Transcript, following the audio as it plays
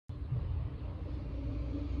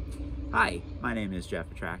Hi, my name is Jeff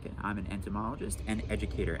Petracca. I'm an entomologist and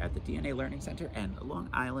educator at the DNA Learning Center and Long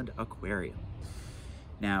Island Aquarium.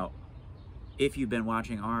 Now, if you've been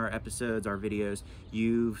watching our episodes, our videos,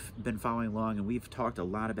 you've been following along, and we've talked a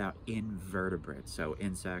lot about invertebrates, so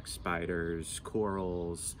insects, spiders,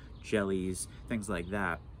 corals, jellies, things like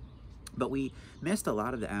that. But we missed a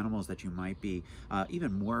lot of the animals that you might be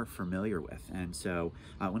even more familiar with. And so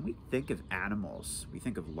when we think of animals, we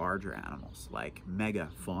think of larger animals like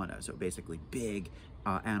megafauna, so basically big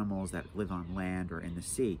animals that live on land or in the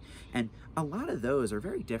sea. And a lot of those are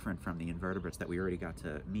very different from the invertebrates that we already got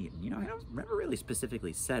to meet. And I don't never really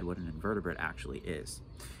specifically said what an invertebrate actually is.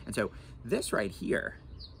 And so this right here,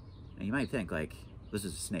 and you might think like, this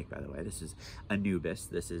is a snake, by the way. This is Anubis.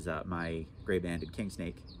 This is my gray-banded king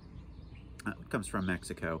snake. It comes from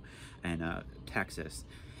Mexico and Texas.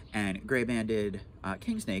 And gray-banded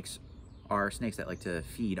king snakes are snakes that like to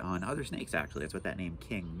feed on other snakes, actually. That's what that name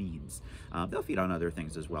king means. They'll feed on other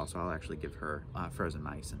things as well, so I'll actually give her frozen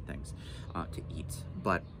mice and things to eat.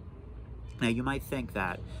 But now you might think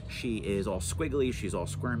that she is all squiggly, she's all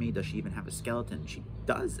squirmy. Does she even have a skeleton? She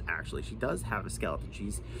does, actually. She does have a skeleton.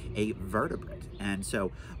 She's a vertebrate. And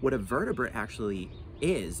so what a vertebrate actually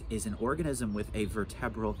is an organism with a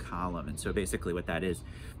vertebral column. And so basically what that is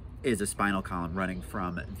a spinal column running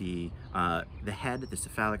from the head, the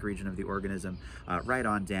cephalic region of the organism, right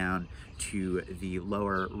on down to the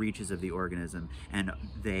lower reaches of the organism. And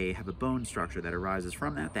they have a bone structure that arises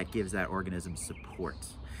from that gives that organism support.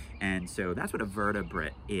 And so that's what a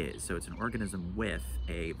vertebrate is. So it's an organism with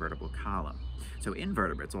a vertebral column. So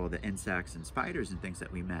invertebrates, all the insects and spiders and things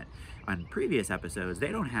that we met on previous episodes,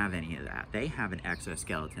 they don't have any of that. They have an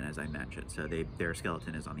exoskeleton, as I mentioned. So their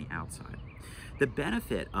skeleton is on the outside. The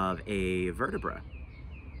benefit of a vertebra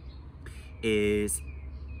is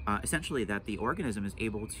essentially that the organism is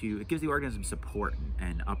able to, it gives the organism support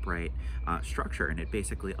and upright structure, and it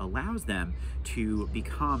basically allows them to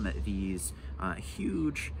become these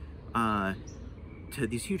huge to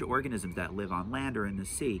these huge organisms that live on land or in the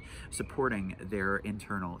sea, supporting their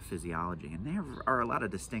internal physiology. And there are a lot of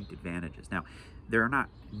distinct advantages. Now, there are not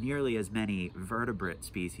nearly as many vertebrate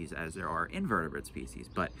species as there are invertebrate species,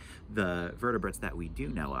 but the vertebrates that we do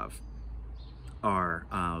know of are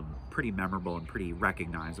pretty memorable and pretty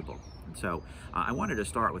recognizable. And so I wanted to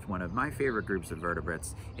start with one of my favorite groups of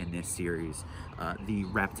vertebrates in this series, the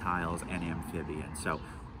reptiles and amphibians. So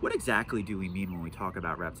what exactly do we mean when we talk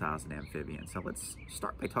about reptiles and amphibians? So let's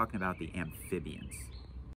start by talking about the amphibians.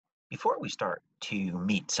 Before we start to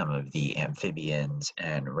meet some of the amphibians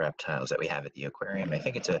and reptiles that we have at the aquarium, I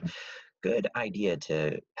think it's a good idea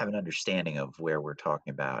to have an understanding of where we're talking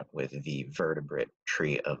about with the vertebrate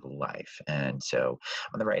tree of life. And so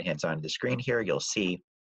on the right hand side of the screen here, you'll see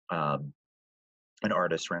um, an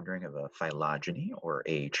artist's rendering of a phylogeny or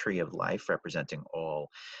a tree of life representing all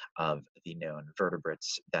of the known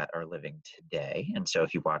vertebrates that are living today. And so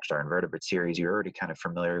if you watched our invertebrate series, you're already kind of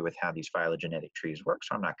familiar with how these phylogenetic trees work.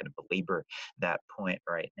 So I'm not going to belabor that point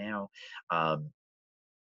right now. Um,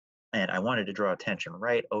 and I wanted to draw attention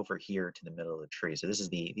right over here to the middle of the tree. So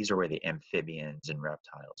these are where the amphibians and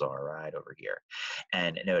reptiles are, right over here.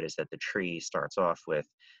 And notice that the tree starts off with,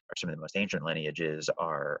 or some of the most ancient lineages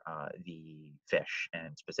are the fish,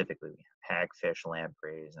 and specifically we have hagfish,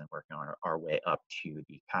 lampreys, and working on our way up to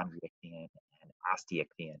the chondrichthyan and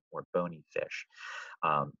osteichthyan or bony fish.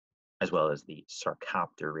 Um, as well as the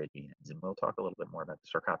Sarcopterigians. And we'll talk a little bit more about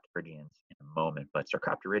the Sarcopterigians in a moment, but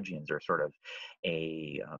Sarcopterigians are sort of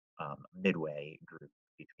a midway group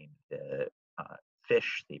between the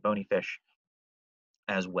fish, the bony fish,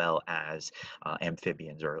 as well as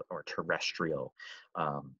amphibians or terrestrial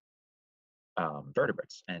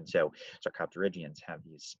vertebrates. And so Sarcopterigians have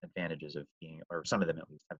these advantages of being, or some of them at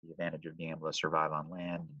least have the advantage of being able to survive on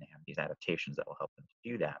land, and they have these adaptations that will help them to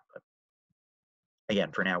do that. But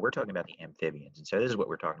again, for now, we're talking about the amphibians. And so this is what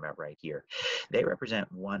we're talking about right here. They represent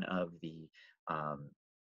one of the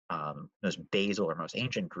most basal or most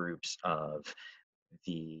ancient groups of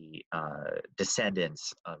the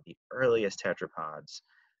descendants of the earliest tetrapods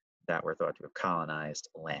that were thought to have colonized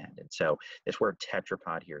land. And so this word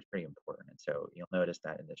tetrapod here is pretty important. And so you'll notice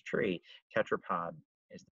that in this tree, tetrapod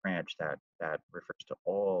is the branch that refers to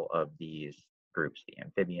all of these groups, the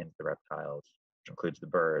amphibians, the reptiles, which includes the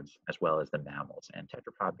birds, as well as the mammals. And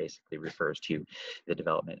tetrapod basically refers to the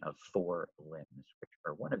development of four limbs, which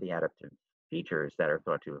are one of the adaptive features that are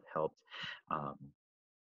thought to have helped um,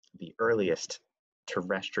 the earliest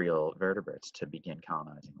terrestrial vertebrates to begin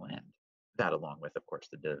colonizing land. That, along with, of course,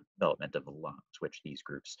 the development of the lungs, which these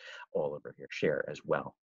groups all over here share as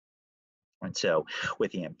well. And so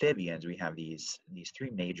with the amphibians, we have these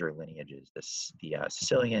three major lineages: the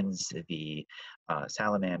Sicilians, the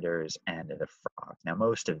salamanders, and the frogs. Now,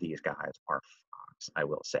 most of these guys are frogs. I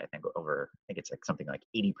will say, I think it's like something like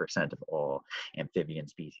 80% of all amphibian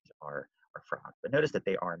species are frogs. But notice that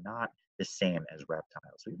they are not the same as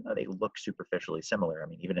reptiles. So even though they look superficially similar, I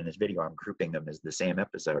mean, even in this video, I'm grouping them as the same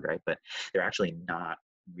episode, right? But they're actually not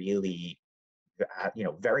really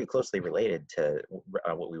very closely related to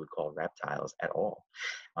what we would call reptiles at all.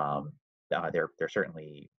 They're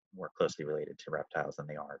certainly more closely related to reptiles than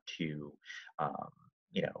they are to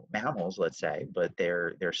mammals, let's say, but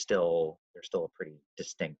they're still a pretty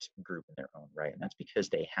distinct group in their own right, and that's because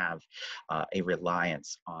they have a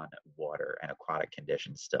reliance on water and aquatic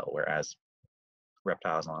conditions still, whereas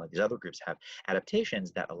reptiles and a lot of these other groups have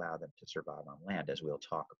adaptations that allow them to survive on land, as we'll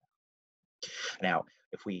talk about. Now,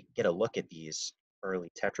 if we get a look at these early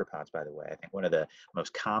tetrapods, by the way, I think one of the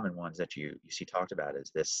most common ones that you see talked about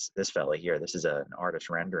is this fella here. This is an artist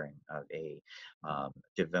rendering of a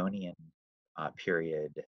Devonian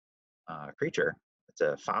period creature. It's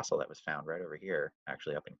a fossil that was found right over here,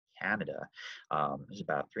 actually up in Canada. It's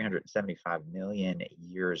about 375 million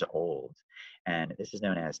years old, and this is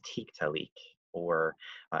known as Tiktaalik, or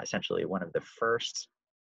essentially one of the first,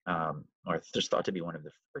 or just thought to be one of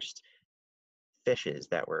the first fishes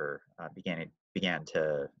that were began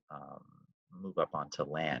to move up onto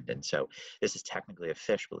land. And so this is technically a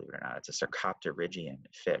fish, believe it or not. It's a sarcopterygian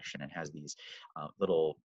fish, and it has these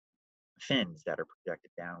little fins that are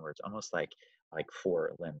projected downwards, almost like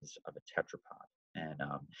four limbs of a tetrapod. And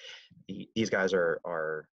these guys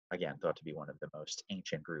are again thought to be one of the most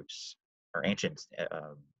ancient groups, or ancient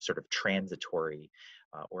sort of transitory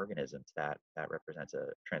organisms that represents a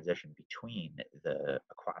transition between the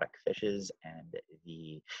aquatic fishes and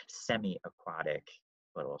the semi-aquatic,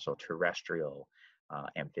 but also terrestrial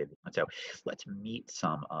amphibians. And so let's meet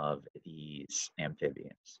some of these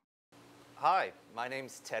amphibians. Hi, my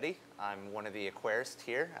name's Teddy. I'm one of the aquarists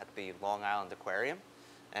here at the Long Island Aquarium,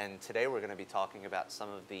 and today we're going to be talking about some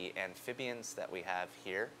of the amphibians that we have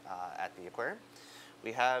here at the aquarium.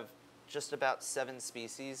 We have just about 7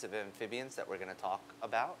 species of amphibians that we're going to talk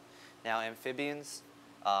about. Now, amphibians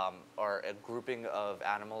are a grouping of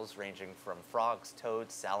animals ranging from frogs,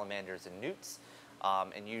 toads, salamanders, and newts.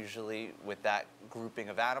 And usually with that grouping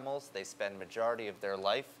of animals, they spend majority of their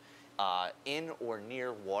life in or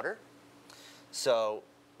near water. So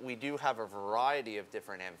we do have a variety of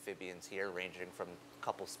different amphibians here, ranging from a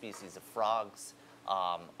couple species of frogs,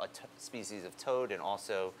 species of toad, and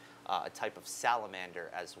also a type of salamander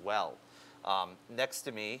as well. Next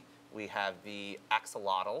to me, we have the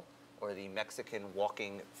axolotl, or the Mexican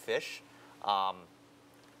walking fish.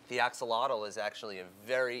 The axolotl is actually a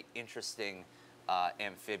very interesting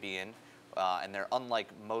amphibian, and they're unlike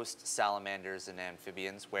most salamanders and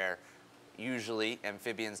amphibians, where usually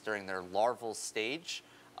amphibians during their larval stage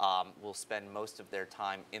will spend most of their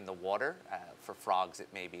time in the water. For frogs, it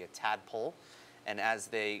may be a tadpole. And as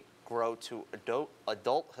they grow to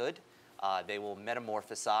adulthood, they will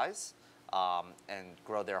metamorphosize and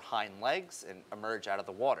grow their hind legs and emerge out of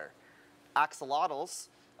the water. Axolotls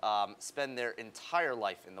spend their entire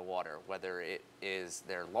life in the water, whether it is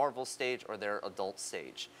their larval stage or their adult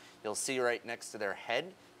stage. You'll see right next to their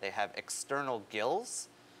head, they have external gills,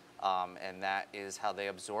 and that is how they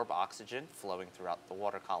absorb oxygen flowing throughout the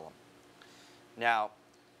water column. Now,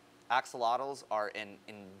 axolotls are an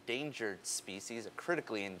endangered species, a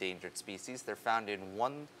critically endangered species. They're found in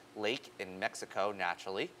one lake in Mexico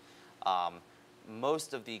naturally.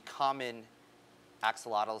 Most of the common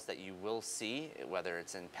axolotls that you will see, whether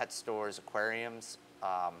it's in pet stores, aquariums,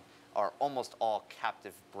 are almost all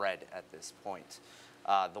captive bred at this point.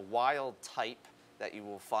 The wild type that you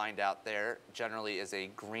will find out there generally is a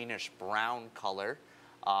greenish brown color,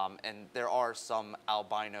 and there are some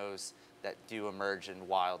albinos that do emerge in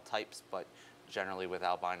wild types, but generally with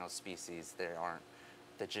albino species,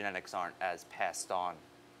 the genetics aren't as passed on.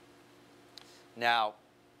 Now,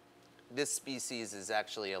 this species is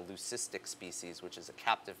actually a leucistic species, which is a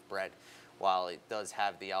captive bred. While it does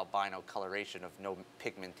have the albino coloration of no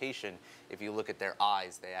pigmentation, if you look at their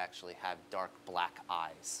eyes, they actually have dark black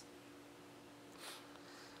eyes.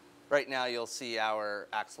 Right now you'll see our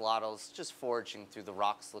axolotls just foraging through the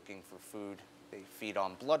rocks looking for food. They feed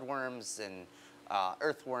on bloodworms and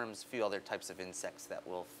earthworms, a few other types of insects that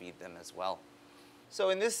will feed them as well. So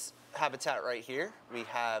in this habitat right here, we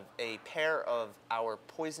have a pair of our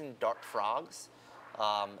poison dart frogs.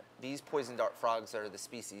 These poison dart frogs are the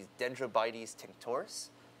species Dendrobites tinctoris.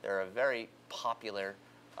 They're a very popular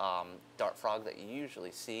dart frog that you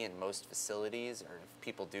usually see in most facilities, or if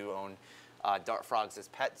people do own dart frogs as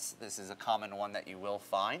pets. This is a common one that you will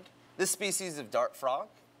find. This species of dart frog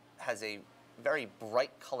has a very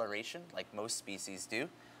bright coloration, like most species do,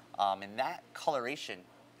 and that coloration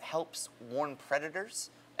helps warn predators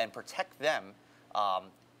and protect them.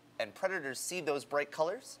 And predators see those bright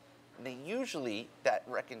colors, and they usually,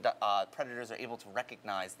 predators are able to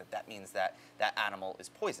recognize that means that that animal is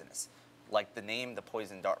poisonous. Like the name, the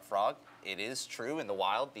poison dart frog, it is true in the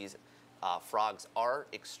wild, these frogs are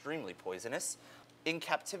extremely poisonous. In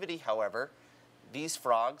captivity, however, these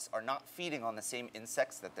frogs are not feeding on the same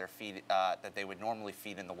insects that they would normally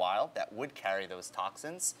feed in the wild that would carry those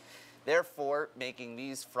toxins, therefore making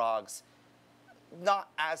these frogs not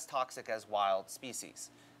as toxic as wild species.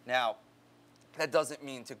 Now, that doesn't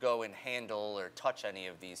mean to go and handle or touch any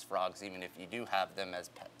of these frogs, even if you do have them as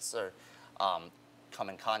pets or come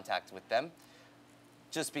in contact with them.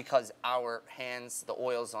 Just because our hands, the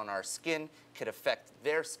oils on our skin, could affect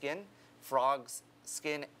their skin, frogs'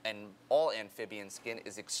 skin and all amphibian skin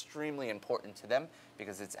is extremely important to them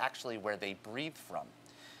because it's actually where they breathe from.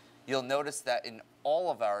 You'll notice that in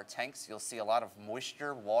all of our tanks, you'll see a lot of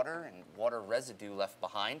moisture, water, and water residue left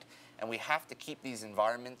behind, and we have to keep these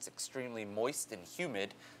environments extremely moist and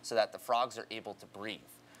humid so that the frogs are able to breathe.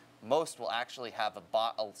 Most will actually have a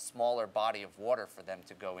smaller body of water for them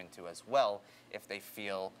to go into as well if they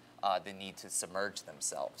feel the need to submerge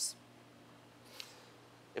themselves.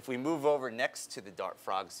 If we move over next to the dart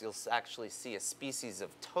frogs, you'll actually see a species of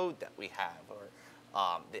toad that we have,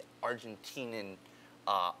 or the Argentinian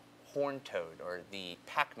horned toad, or the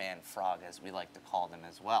Pac-Man frog, as we like to call them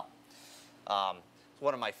as well. It's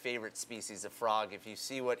one of my favorite species of frog. If you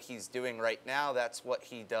see what he's doing right now, that's what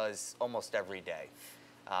he does almost every day.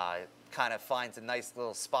 Kind of finds a nice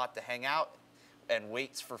little spot to hang out and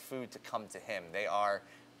waits for food to come to him. They are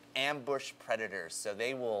ambush predators, so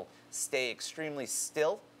they will stay extremely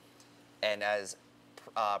still, and as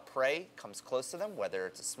prey comes close to them, whether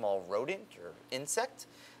it's a small rodent or insect,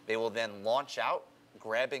 they will then launch out,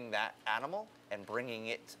 grabbing that animal and bringing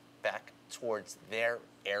it back towards their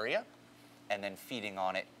area and then feeding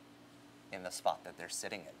on it in the spot that they're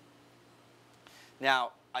sitting in.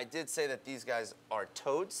 Now, I did say that these guys are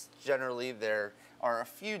toads. Generally, there are a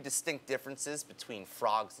few distinct differences between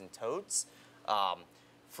frogs and toads.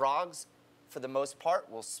 Frogs, for the most part,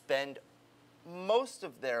 will spend most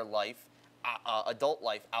of their life, adult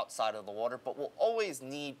life, outside of the water, but will always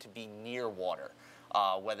need to be near water,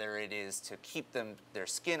 whether it is to keep their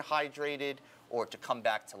skin hydrated or to come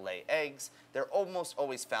back to lay eggs. They're almost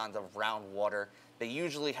always found around water. They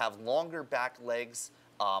usually have longer back legs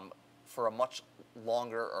for a much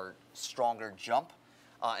longer or stronger jump,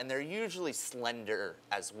 and they're usually slender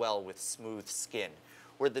as well with smooth skin,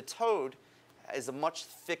 where the toad is a much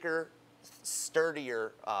thicker,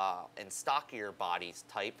 sturdier, and stockier body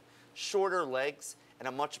type, shorter legs, and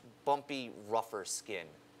a much bumpy, rougher skin.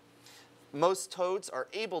 Most toads are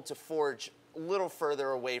able to forage a little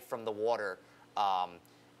further away from the water,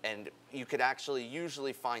 and you could actually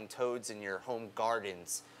usually find toads in your home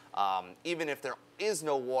gardens. Even if there is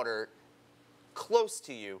no water close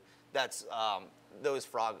to you, those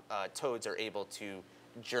toads are able to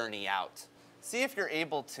journey out. See if you're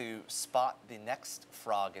able to spot the next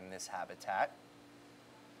frog in this habitat.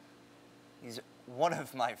 He's one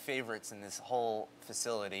of my favorites in this whole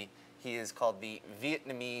facility. He is called the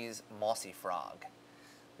Vietnamese mossy frog.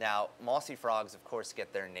 Now, mossy frogs, of course,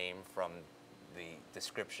 get their name from the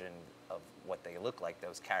description of what they look like,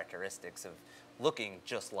 those characteristics of looking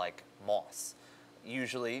just like moss.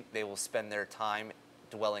 Usually, they will spend their time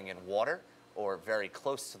dwelling in water or very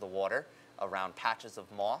close to the water around patches of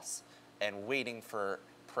moss and waiting for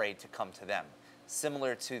prey to come to them.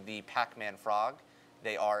 Similar to the Pac-Man frog,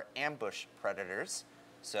 they are ambush predators.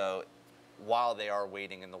 So while they are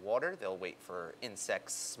waiting in the water, they'll wait for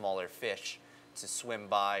insects, smaller fish to swim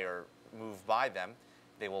by or move by them.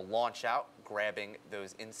 They will launch out, grabbing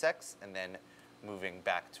those insects and then moving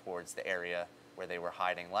back towards the area where they were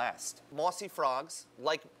hiding last. Mossy frogs,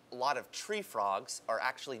 like a lot of tree frogs, are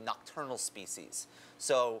actually nocturnal species.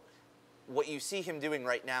 So what you see him doing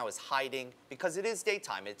right now is hiding because it is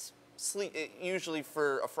daytime. It's usually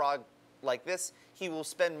for a frog like this, he will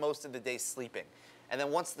spend most of the day sleeping. And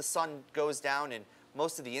then once the sun goes down and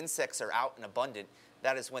most of the insects are out and abundant,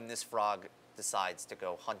 that is when this frog decides to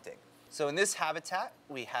go hunting. So in this habitat,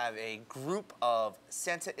 we have a group of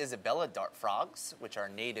Santa Isabella dart frogs, which are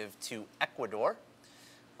native to Ecuador.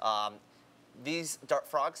 These dart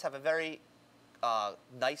frogs have a very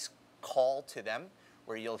nice call to them,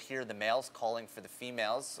 where you'll hear the males calling for the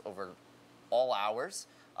females over all hours,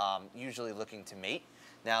 usually looking to mate.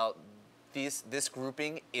 Now, this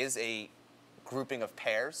grouping is a grouping of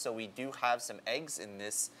pairs, so we do have some eggs in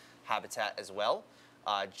this habitat as well.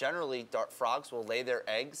 Generally, dart frogs will lay their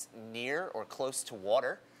eggs near or close to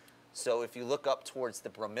water. So if you look up towards the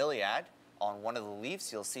bromeliad, on one of the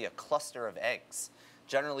leaves, you'll see a cluster of eggs.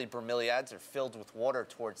 Generally, bromeliads are filled with water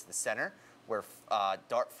towards the center, where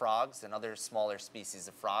dart frogs and other smaller species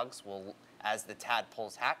of frogs will, as the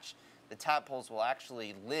tadpoles hatch, the tadpoles will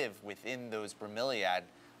actually live within those bromeliad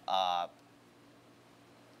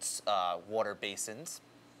water basins.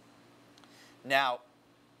 Now,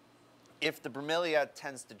 if the bromeliad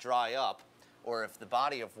tends to dry up, or if the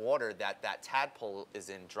body of water that that tadpole is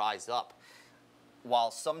in dries up,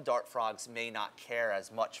 while some dart frogs may not care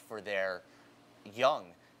as much for their young,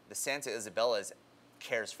 the Santa Isabella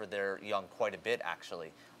cares for their young quite a bit,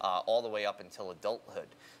 actually, all the way up until adulthood.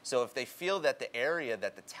 So if they feel that the area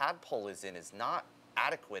that the tadpole is in is not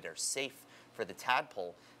adequate or safe for the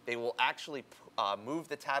tadpole, they will actually move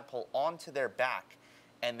the tadpole onto their back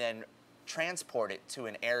and then transport it to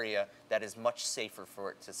an area that is much safer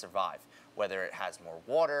for it to survive, whether it has more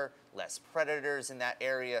water, less predators in that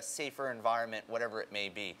area, safer environment, whatever it may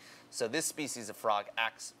be. So this species of frog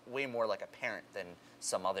acts way more like a parent than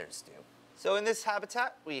some others do. So in this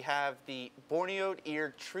habitat, we have the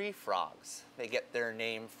Borneo-eared tree frogs. They get their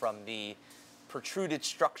name from the protruded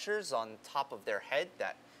structures on top of their head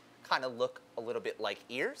that kind of look a little bit like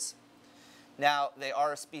ears. Now, they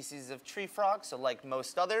are a species of tree frog, so like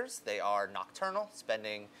most others, they are nocturnal,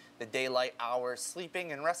 spending the daylight hours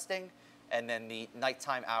sleeping and resting, and then the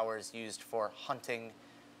nighttime hours used for hunting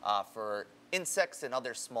for insects and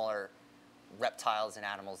other smaller reptiles and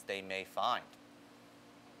animals they may find.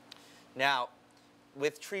 Now,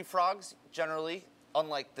 with tree frogs, generally,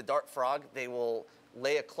 unlike the dart frog, they will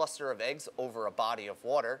lay a cluster of eggs over a body of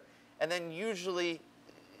water, and then usually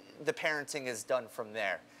the parenting is done from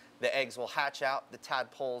there. The eggs will hatch out, the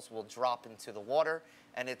tadpoles will drop into the water,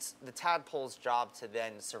 and it's the tadpole's job to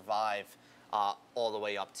then survive all the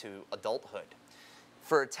way up to adulthood.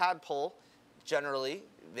 For a tadpole, generally,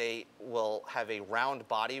 they will have a round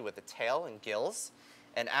body with a tail and gills,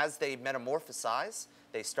 and as they metamorphosize,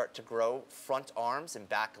 they start to grow front arms and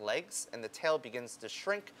back legs, and the tail begins to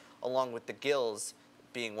shrink along with the gills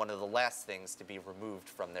being one of the last things to be removed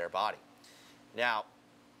from their body. Now,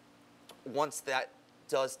 once that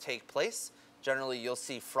does take place, generally you'll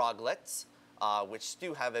see froglets, which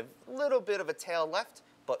do have a little bit of a tail left,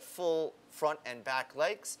 but full front and back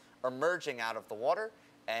legs emerging out of the water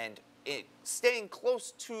and staying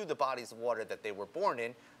close to the bodies of water that they were born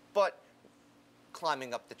in, but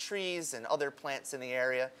climbing up the trees and other plants in the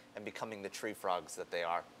area and becoming the tree frogs that they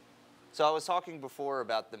are. So I was talking before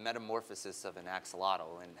about the metamorphosis of an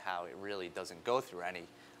axolotl and how it really doesn't go through any,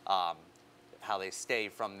 how they stay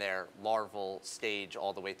from their larval stage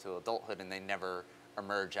all the way to adulthood and they never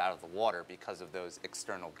emerge out of the water because of those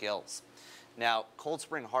external gills. Now, Cold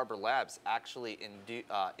Spring Harbor Labs actually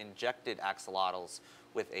injected axolotls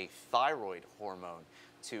with a thyroid hormone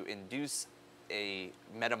to induce a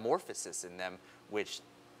metamorphosis in them, which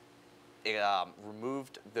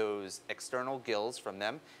removed those external gills from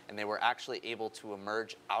them, and they were actually able to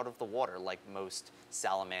emerge out of the water like most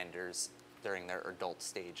salamanders during their adult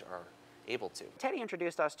stage are able to. Teddy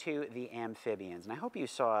introduced us to the amphibians, and I hope you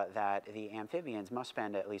saw that the amphibians must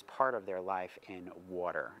spend at least part of their life in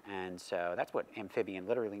water. And so that's what amphibian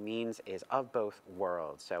literally means, is of both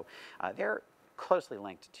worlds. So they're closely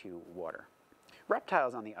linked to water.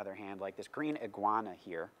 Reptiles, on the other hand, like this green iguana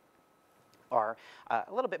here, are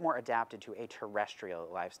a little bit more adapted to a terrestrial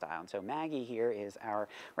lifestyle. And so Maggie here is our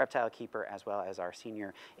reptile keeper as well as our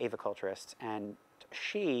senior aviculturist, and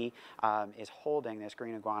she is holding this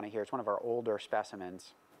green iguana here. It's one of our older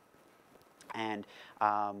specimens. And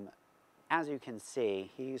as you can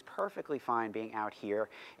see, he's perfectly fine being out here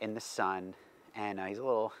in the sun. And he's a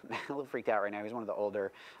little freaked out right now. He's one of the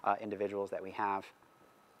older individuals that we have.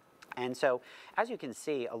 And so, as you can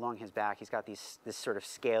see along his back, he's got this sort of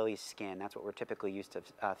scaly skin. That's what we're typically used to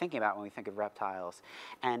thinking about when we think of reptiles.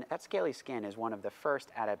 And that scaly skin is one of the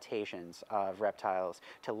first adaptations of reptiles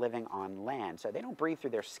to living on land. So they don't breathe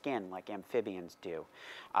through their skin like amphibians do.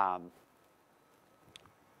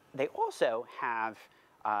 They also have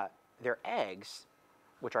their eggs,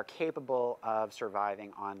 which are capable of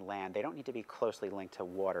surviving on land. They don't need to be closely linked to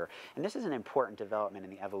water. And this is an important development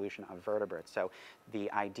in the evolution of vertebrates. So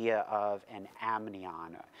the idea of an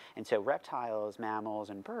amnion. And so reptiles,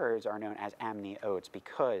 mammals, and birds are known as amniotes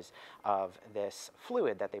because of this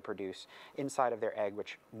fluid that they produce inside of their egg,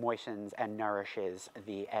 which moistens and nourishes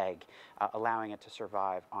the egg, allowing it to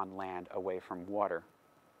survive on land away from water.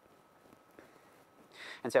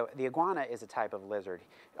 And so the iguana is a type of lizard.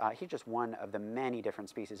 He's just one of the many different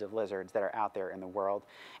species of lizards that are out there in the world.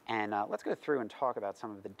 And let's go through and talk about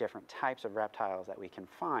some of the different types of reptiles that we can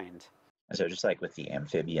find. So just like with the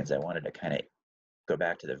amphibians, I wanted to kind of go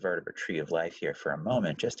back to the vertebrate tree of life here for a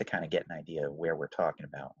moment, just to kind of get an idea of where we're talking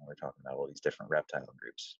about when we're talking about all these different reptile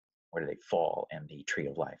groups. Where do they fall in the tree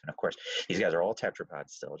of life? And of course, these guys are all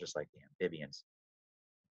tetrapods still, just like the amphibians.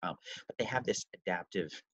 But they have this adaptive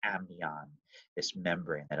amnion, this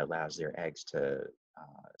membrane that allows their eggs to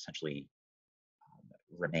essentially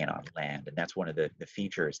remain on land. And that's one of the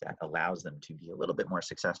features that allows them to be a little bit more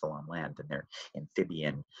successful on land than their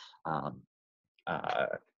amphibian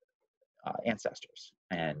ancestors.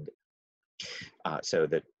 And so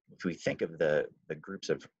that if we think of the groups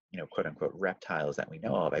of, quote unquote, reptiles that we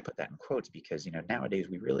know of, I put that in quotes because, nowadays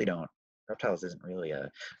we really don't, reptiles isn't really a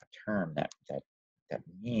term that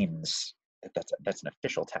means that's an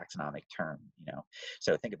official taxonomic term,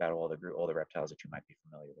 So think about all the reptiles that you might be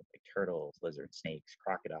familiar with, like turtles, lizards, snakes,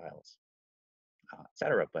 crocodiles,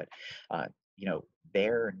 etc. But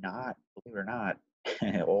they're not, believe it or not,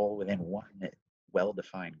 all within one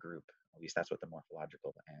well-defined group. At least that's what the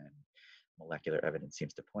morphological and molecular evidence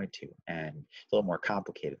seems to point to, and it's a little more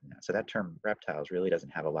complicated than that. So that term reptiles really doesn't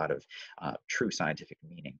have a lot of true scientific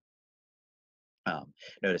meaning.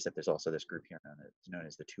 Notice that there's also this group here known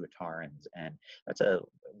as the tuatarans, and that's a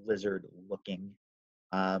lizard-looking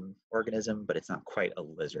organism, but it's not quite a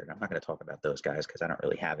lizard. I'm not going to talk about those guys because I don't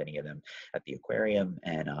really have any of them at the aquarium,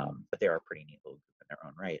 and but they are a pretty neat little group in their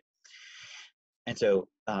own right. And so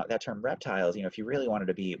that term reptiles, if you really wanted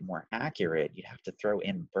to be more accurate, you'd have to throw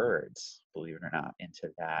in birds, believe it or not, into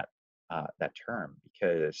that term,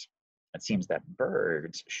 because it seems that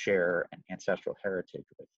birds share an ancestral heritage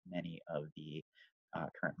with many of the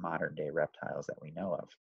current modern day reptiles that we know of,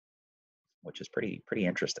 which is pretty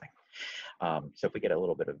interesting. So if we get a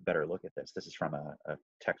little bit of a better look at this is from a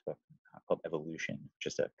textbook called Evolution,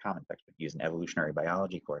 just a common textbook used in evolutionary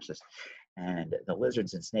biology courses. And the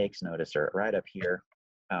lizards and snakes, notice, are right up here.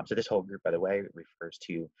 So this whole group, by the way, refers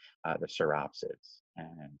to the sauropsids.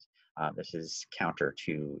 And this is counter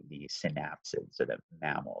to the synapsids, so the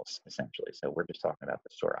mammals, essentially. So we're just talking about the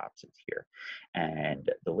sauropsids here. And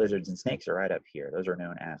the lizards and snakes are right up here. Those are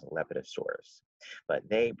known as lepidosaurs. But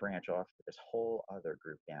they branch off to this whole other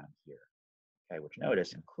group down here, okay, which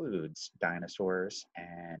notice includes dinosaurs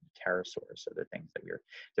and pterosaurs, so the things that we're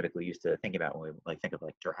typically used to thinking about when we think of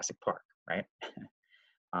like Jurassic Park, right?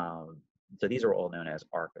 So these are all known as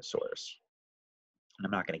archosaurs. And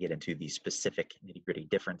I'm not going to get into the specific nitty-gritty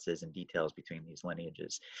differences and details between these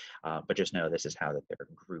lineages, but just know this is how that they're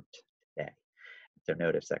grouped today. So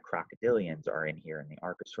notice that crocodilians are in here in the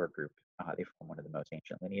archosaur group. They form one of the most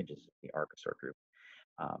ancient lineages of the archosaur group.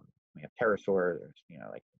 We have pterosaur, there's,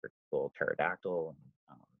 like the typical pterodactyl,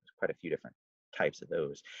 and there's quite a few different types of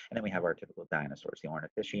those. And then we have our typical dinosaurs, the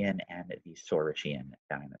ornithischian and the saurischian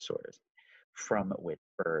dinosaurs, from which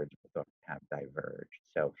birds have diverged.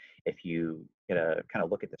 So if you get a kind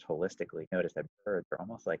of look at this holistically, notice that birds are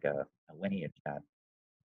almost like a lineage that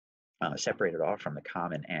separated off from the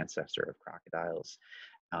common ancestor of crocodiles,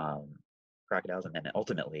 and then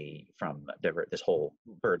ultimately from this whole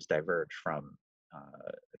birds diverge from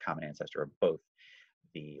the common ancestor of both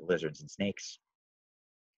the lizards and snakes,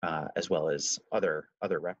 as well as other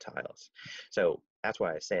reptiles. So that's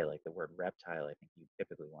why I say, like, the word reptile, I think you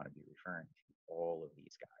typically want to be referring to all of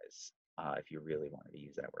these guys if you really wanted to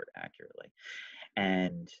use that word accurately.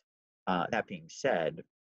 And that being said,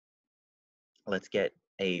 let's get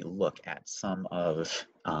a look at some of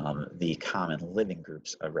the common living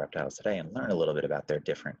groups of reptiles today and learn a little bit about their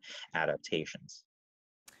different adaptations.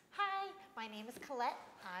 Hi, my name is Colette.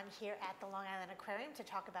 I'm here at the Long Island Aquarium to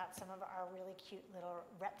talk about some of our really cute little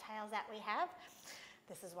reptiles that we have.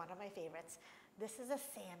 This is one of my favorites. This is a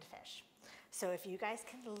sandfish. So if you guys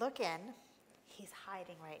can look in, he's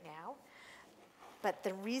hiding right now. But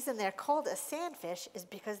the reason they're called a sandfish is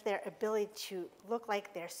because their ability to look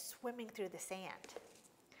like they're swimming through the sand.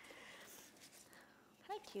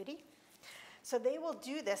 Hi, cutie. So they will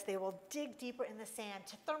do this, they will dig deeper in the sand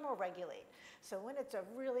to thermoregulate. So when it's a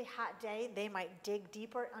really hot day, they might dig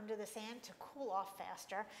deeper under the sand to cool off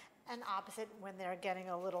faster. And opposite, when they're getting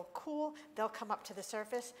a little cool, they'll come up to the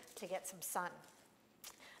surface to get some sun.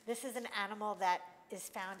 This is an animal that is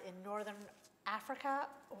found in northern Africa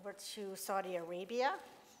over to Saudi Arabia.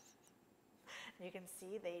 You can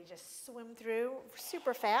see they just swim through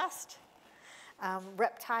super fast.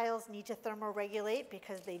 Reptiles need to thermoregulate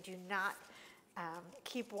because they do not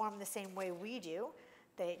keep warm the same way we do.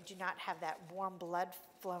 They do not have that warm blood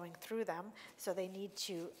flowing through them, so they need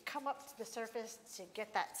to come up to the surface to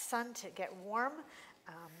get that sun to get warm.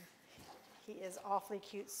 He is awfully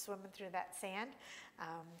cute swimming through that sand.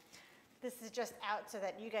 This is just out so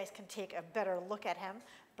that you guys can take a better look at him,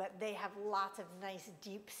 but they have lots of nice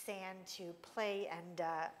deep sand to play and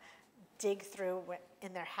dig through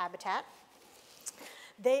in their habitat.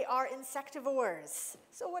 They are insectivores.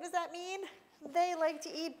 So what does that mean? They like to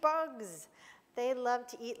eat bugs. They love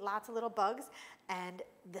to eat lots of little bugs, and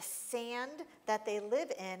the sand that they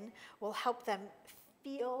live in will help them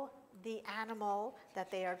feel the animal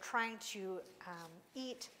that they are trying to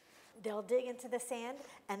eat. They'll dig into the sand,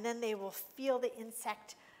 and then they will feel the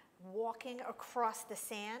insect walking across the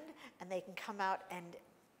sand, and they can come out and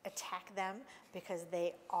attack them because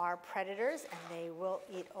they are predators and they will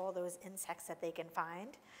eat all those insects that they can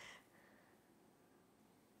find.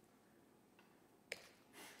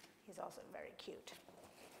 He's also very cute.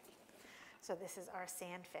 So this is our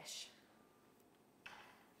sandfish.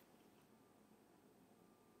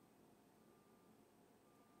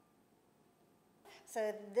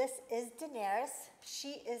 So this is Daenerys.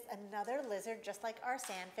 She is another lizard, just like our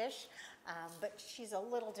sandfish, but she's a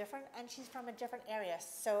little different, and she's from a different area.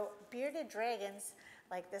 So bearded dragons,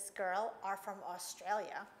 like this girl, are from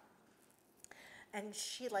Australia, and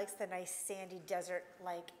she likes the nice sandy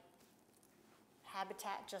desert-like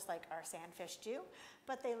habitat, just like our sandfish do,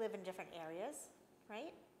 but they live in different areas,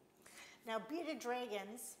 right? Now, bearded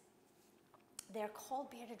dragons, they're called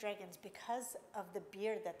bearded dragons because of the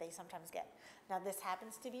beard that they sometimes get. Now, this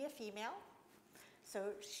happens to be a female, so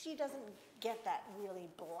she doesn't get that really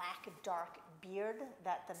black, dark beard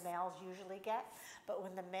that the males usually get, but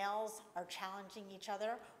when the males are challenging each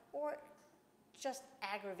other or just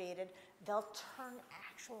aggravated, they'll turn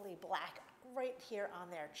actually black right here on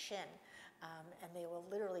their chin, and they will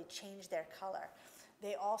literally change their color.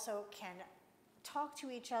 They also can talk to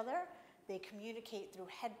each other. They communicate through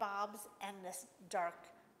head bobs and this dark...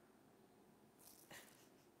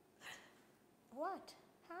 What?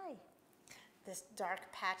 Hi. This dark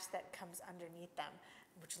patch that comes underneath them,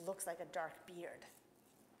 which looks like a dark beard.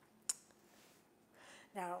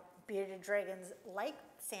 Now, bearded dragons, like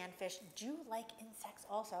sandfish, do like insects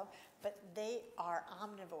also, but they are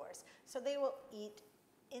omnivores. So they will eat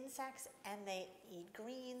insects and they eat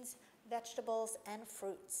greens, vegetables, and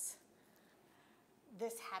fruits.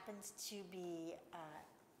 This happens to be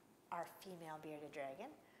our female bearded dragon.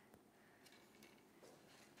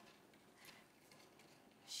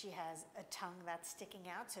 She has a tongue that's sticking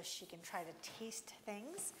out so she can try to taste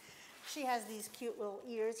things. She has these cute little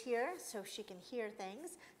ears here so she can hear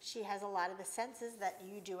things. She has a lot of the senses that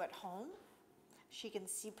you do at home. She can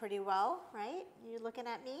see pretty well, right? You're looking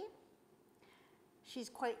at me? She's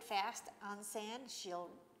quite fast on sand. She'll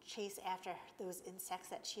chase after those insects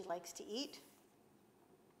that she likes to eat.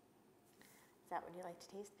 Is that what you like to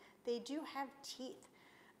taste? They do have teeth.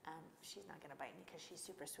 She's not going to bite me because she's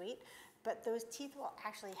super sweet, but those teeth will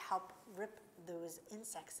actually help rip those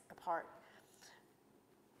insects apart,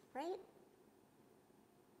 right?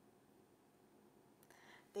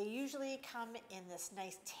 They usually come in this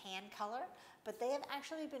nice tan color, but they have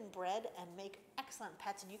actually been bred and make excellent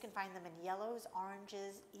pets, and you can find them in yellows,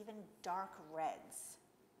 oranges, even dark reds.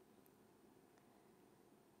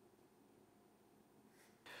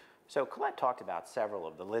 So Colette talked about several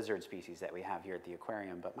of the lizard species that we have here at the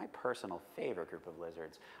aquarium, but my personal favorite group of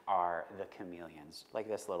lizards are the chameleons, like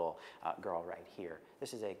this little girl right here.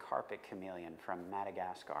 This is a carpet chameleon from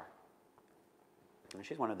Madagascar. And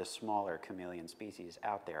she's one of the smaller chameleon species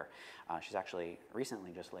out there. She's actually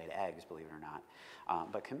recently just laid eggs, believe it or not.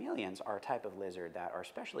 But chameleons are a type of lizard that are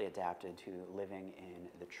specially adapted to living in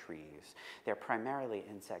the trees. They're primarily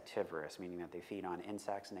insectivorous, meaning that they feed on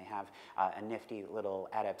insects, and they have a nifty little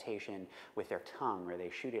adaptation with their tongue where they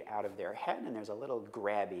shoot it out of their head, and there's a little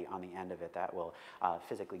grabby on the end of it that will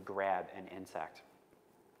physically grab an insect.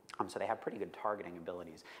 So they have pretty good targeting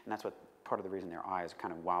abilities, and that's what part of the reason their eyes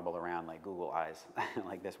kind of wobble around like Google eyes,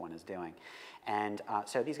 like this one is doing. And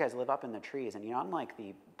so these guys live up in the trees, and unlike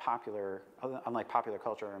popular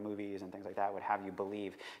culture or movies and things like that would have you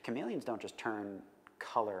believe, chameleons don't just turn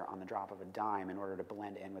color on the drop of a dime in order to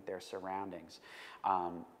blend in with their surroundings.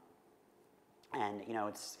 And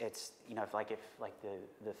it's if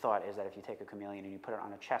the thought is that if you take a chameleon and you put it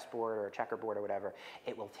on a chessboard or a checkerboard or whatever,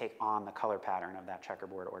 it will take on the color pattern of that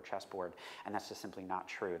checkerboard or chessboard, and that's just simply not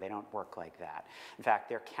true. They don't work like that. In fact,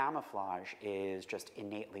 their camouflage is just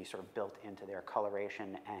innately sort of built into their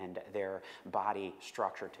coloration and their body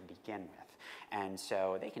structure to begin with. And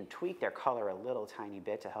so they can tweak their color a little tiny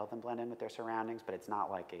bit to help them blend in with their surroundings, but it's not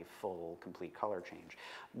like a full, complete color change.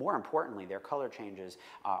 More importantly, their color changes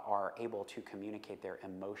are able to communicate their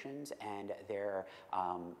emotions and their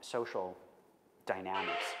social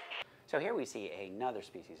dynamics. So here we see another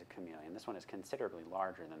species of chameleon. This one is considerably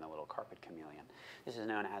larger than the little carpet chameleon. This is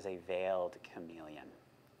known as a veiled chameleon.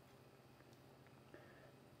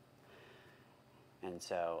 And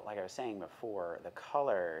so, like I was saying before, the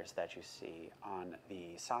colors that you see on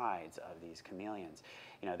the sides of these chameleons,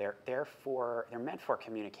 you know, they're meant for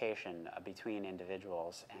communication between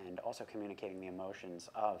individuals and also communicating the emotions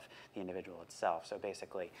of the individual itself. So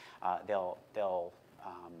basically, they'll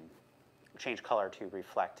change color to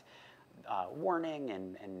reflect warning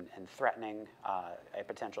and threatening a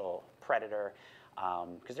potential predator,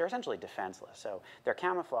 because they're essentially defenseless. So their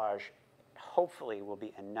camouflage hopefully will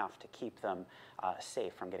be enough to keep them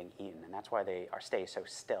safe from getting eaten, and that's why they stay so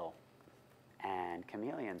still. And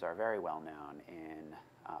chameleons are very well known in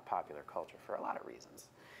popular culture for a lot of reasons,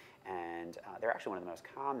 and they're actually one of the most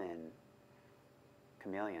common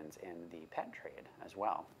chameleons in the pet trade as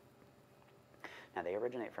well. Now, they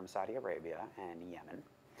originate from Saudi Arabia and Yemen,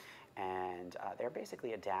 and they're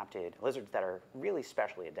basically adapted, lizards that are really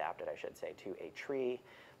specially adapted, I should say, to a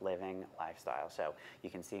tree-living lifestyle. So you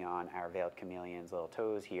can see on our veiled chameleon's little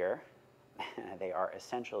toes here, they are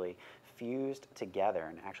essentially fused together,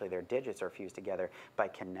 and actually their digits are fused together by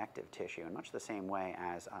connective tissue, in much the same way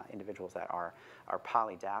as individuals that are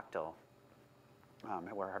polydactyl,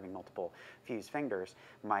 who are having multiple fused fingers,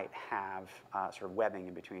 might have sort of webbing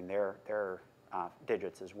in between their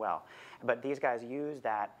digits as well. But these guys use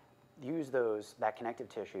that connective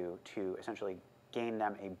tissue to essentially gain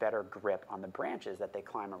them a better grip on the branches that they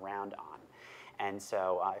climb around on. And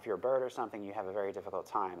so if you're a bird or something, you have a very difficult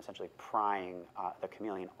time essentially prying the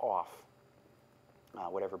chameleon off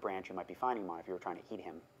whatever branch you might be finding him on if you were trying to eat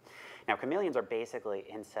him. Now, chameleons are basically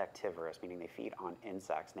insectivorous, meaning they feed on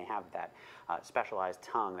insects, and they have that specialized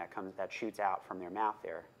tongue that shoots out from their mouth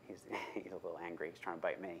there. He's a little angry. He's trying to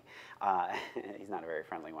bite me. He's not a very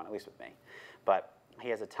friendly one, at least with me. But he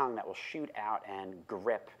has a tongue that will shoot out and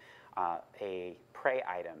grip a prey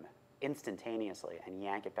item instantaneously and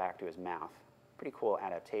yank it back to his mouth. Pretty cool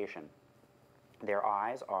adaptation. Their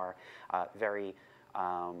eyes are very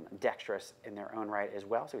dexterous in their own right as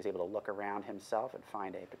well, so he's able to look around himself and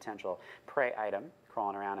find a potential prey item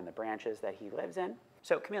crawling around in the branches that he lives in.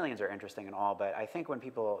 So chameleons are interesting and all, but I think when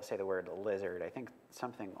people say the word lizard, I think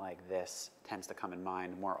something like this tends to come in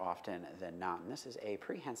mind more often than not, and this is a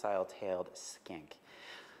prehensile-tailed skink.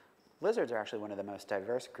 Lizards are actually one of the most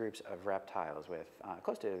diverse groups of reptiles, with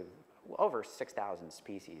close to over 6,000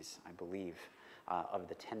 species, I believe, of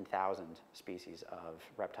the 10,000 species of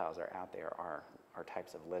reptiles that are out there are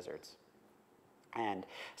types of lizards. And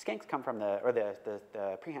skinks come from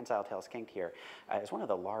the prehensile-tailed skink here is one of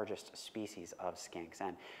the largest species of skinks,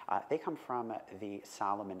 and they come from the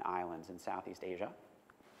Solomon Islands in Southeast Asia.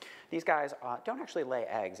 These guys don't actually lay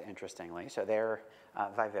eggs, interestingly, so they're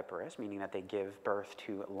viviparous, meaning that they give birth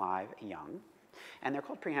to live young. And they're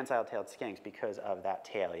called prehensile-tailed skinks because of that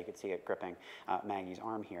tail. You can see it gripping Maggie's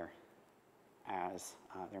arm here as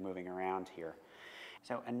they're moving around here.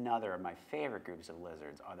 So another of my favorite groups of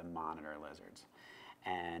lizards are the monitor lizards.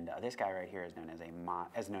 And this guy right here is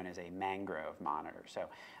known as a mangrove monitor. So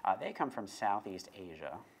they come from Southeast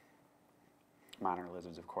Asia. Monitor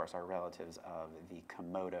lizards, of course, are relatives of the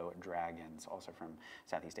Komodo dragons, also from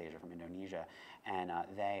Southeast Asia, from Indonesia. And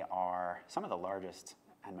they are some of the largest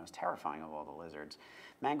and most terrifying of all the lizards.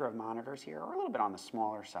 Mangrove monitors here are a little bit on the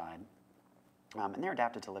smaller side. And they're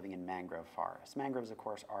adapted to living in mangrove forests. Mangroves, of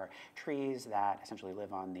course, are trees that essentially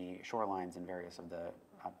live on the shorelines in various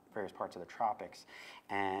parts of the tropics,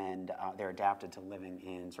 and they're adapted to living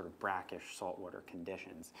in sort of brackish saltwater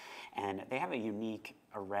conditions. And they have a unique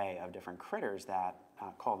array of different critters that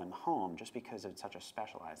call them home just because it's such a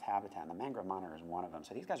specialized habitat, and the mangrove monitor is one of them.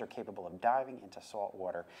 So these guys are capable of diving into salt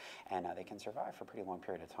water, and they can survive for a pretty long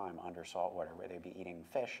period of time under salt water, where they'd be eating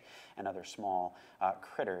fish and other small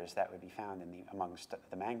critters that would be found amongst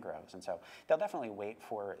the mangroves. And so they'll definitely wait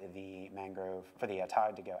for the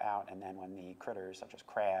tide to go out, and then when the critters such as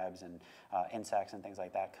crabs and insects and things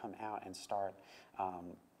like that come out and start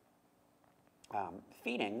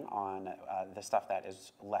feeding on the stuff that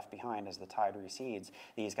is left behind as the tide recedes,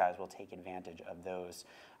 these guys will take advantage of those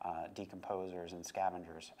decomposers and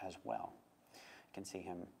scavengers as well. You can see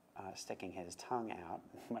him sticking his tongue out,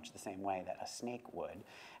 much the same way that a snake would.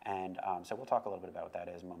 And so we'll talk a little bit about what that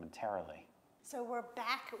is momentarily. So we're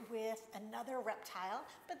back with another reptile,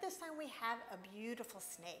 but this time we have a beautiful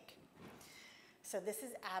snake. So this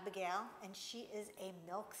is Abigail, and she is a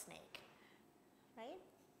milk snake, right?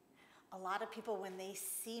 A lot of people, when they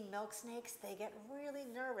see milk snakes, they get really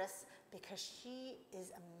nervous because she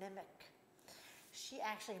is a mimic. She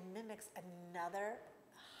actually mimics another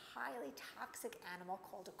highly toxic animal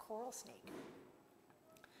called a coral snake.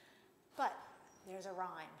 But there's a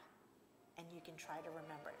rhyme, and you can try to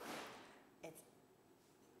remember it. It's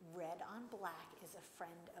red on black is a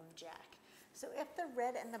friend of Jack. So if the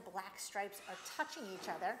red and the black stripes are touching each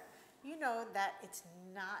other, you know that it's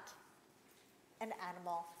not an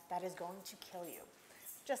animal that is going to kill you.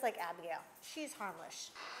 Just like Abigail, she's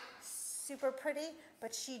harmless. Super pretty,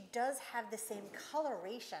 but she does have the same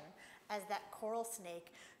coloration as that coral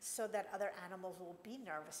snake so that other animals will be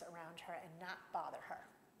nervous around her and not bother her.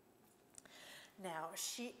 Now,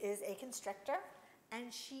 she is a constrictor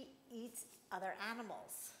and she eats other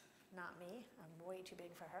animals. Not me, I'm way too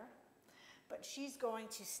big for her. But she's going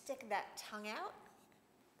to stick that tongue out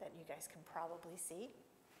that you guys can probably see.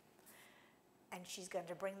 And she's going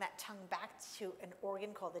to bring that tongue back to an organ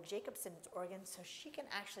called the Jacobson's organ so she can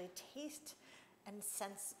actually taste and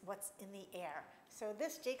sense what's in the air. So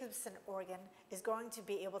this Jacobson organ is going to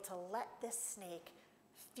be able to let this snake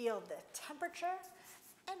feel the temperature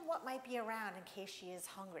and what might be around in case she is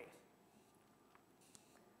hungry.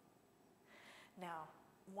 Now,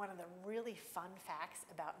 one of the really fun facts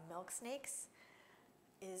about milk snakes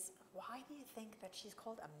is, why do you think that she's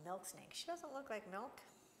called a milk snake? She doesn't look like milk,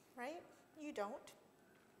 right? You don't.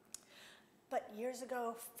 But years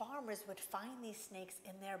ago, farmers would find these snakes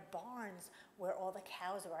in their barns where all the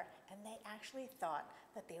cows were, and they actually thought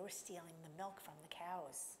that they were stealing the milk from the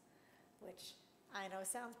cows, which I know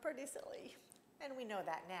sounds pretty silly, and we know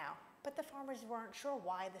that now. But the farmers weren't sure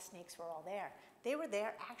why the snakes were all there. They were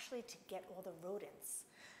there actually to get all the rodents,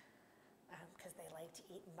 because they like to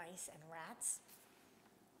eat mice and rats.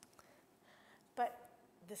 But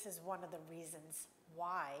this is one of the reasons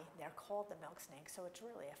why they're called the milk snake, so it's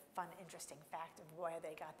really a fun, interesting fact of where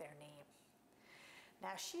they got their name.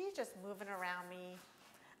 Now she's just moving around me,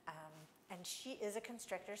 and she is a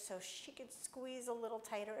constrictor, so she could squeeze a little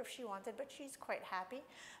tighter if she wanted, but she's quite happy.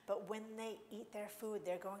 But when they eat their food,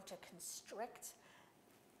 they're going to constrict,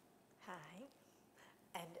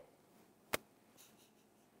 and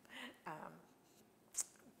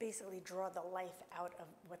basically draw the life out of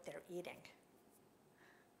what they're eating.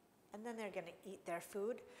 And then they're going to eat their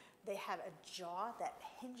food. They have a jaw that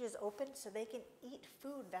hinges open so they can eat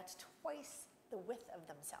food that's twice the width of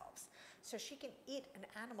themselves. So she can eat an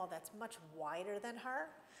animal that's much wider than her,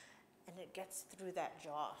 and it gets through that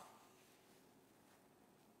jaw.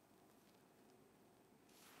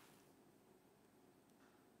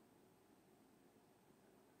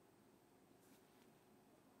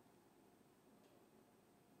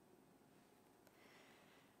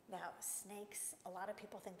 Now, snakes, a lot of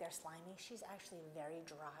people think they're slimy. She's actually very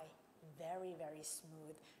dry, very, very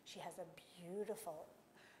smooth. She has a beautiful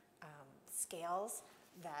scales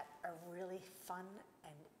that are really fun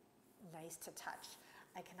and nice to touch.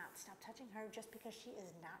 I cannot stop touching her just because she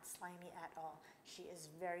is not slimy at all. She is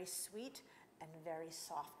very sweet and very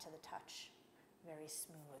soft to the touch, very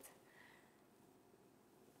smooth.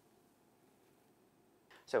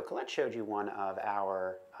 So Colette showed you one of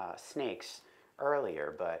our snakes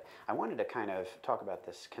earlier, but I wanted to kind of talk about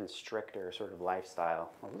this constrictor sort of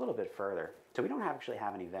lifestyle a little bit further. So we don't actually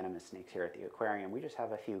have any venomous snakes here at the aquarium. We just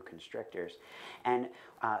have a few constrictors. And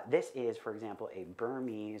this is, for example, a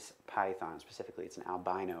Burmese python. Specifically, it's an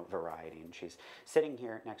albino variety. And she's sitting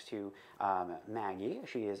here next to Maggie.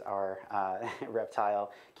 She is our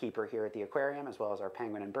reptile keeper here at the aquarium, as well as our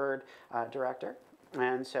penguin and bird director.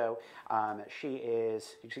 And so she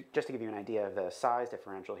is, just to give you an idea of the size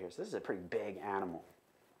differential here, so this is a pretty big animal.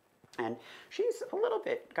 And she's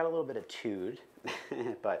got a little bit of tood,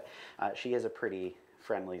 but she is a pretty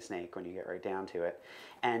friendly snake when you get right down to it.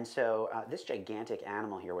 And so this gigantic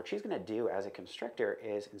animal here, what she's going to do as a constrictor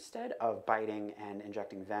is, instead of biting and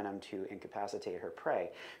injecting venom to incapacitate her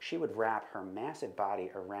prey, she would wrap her massive body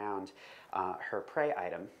around her prey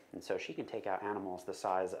item. And so she can take out animals the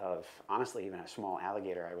size of, honestly, even a small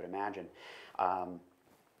alligator, I would imagine.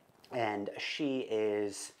 And she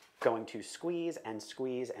is going to squeeze and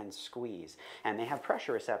squeeze and squeeze. And they have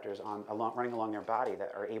pressure receptors running along their body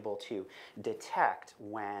that are able to detect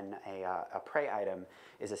when a prey item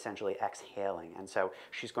is essentially exhaling. And so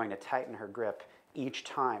she's going to tighten her grip each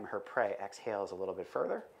time her prey exhales a little bit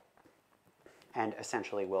further, and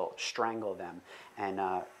essentially will strangle them. And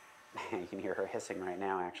you can hear her hissing right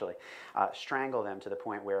now, actually. Strangle them to the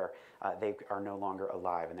point where they are no longer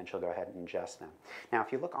alive, and then she'll go ahead and ingest them. Now,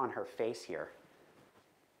 if you look on her face here,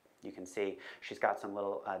 you can see she's got some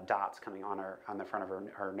little dots coming on the front of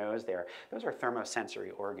her nose there. Those are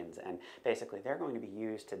thermosensory organs, and basically they're going to be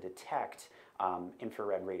used to detect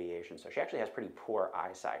infrared radiation. So she actually has pretty poor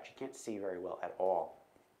eyesight. She can't see very well at all.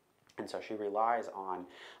 And so she relies on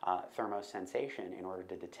thermosensation in order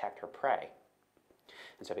to detect her prey.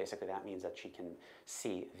 And so basically that means that she can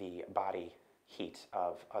see the body heat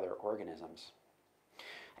of other organisms.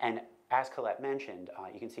 And as Colette mentioned,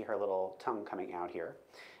 you can see her little tongue coming out here.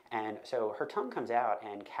 And so her tongue comes out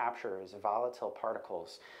and captures volatile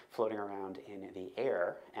particles floating around in the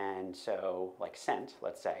air, and so like scent,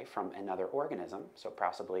 let's say, from another organism, so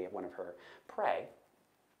possibly one of her prey.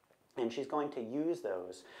 And she's going to use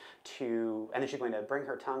those and then she's going to bring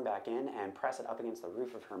her tongue back in and press it up against the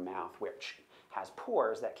roof of her mouth, which has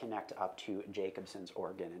pores that connect up to Jacobson's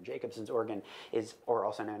organ. And Jacobson's organ is, or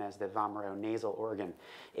also known as the vomeronasal organ,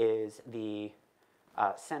 is the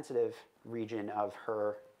sensitive region of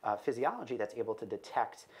her physiology that's able to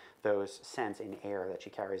detect those scents in air that she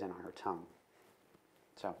carries in on her tongue.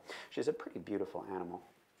 So she's a pretty beautiful animal.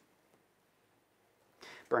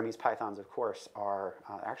 Burmese pythons, of course, are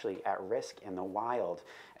actually at risk in the wild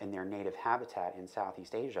in their native habitat in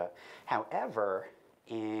Southeast Asia. However,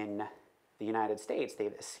 in the United States,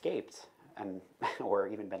 they've escaped or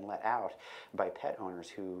even been let out by pet owners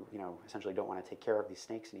who, essentially don't want to take care of these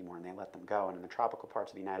snakes anymore, and they let them go. And in the tropical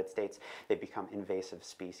parts of the United States, they've become invasive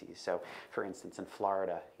species. So, for instance, in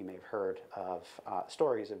Florida, you may have heard of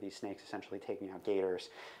stories of these snakes essentially taking out gators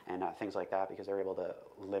and things like that, because they're able to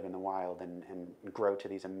live in the wild and grow to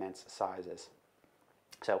these immense sizes.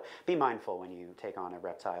 So be mindful when you take on a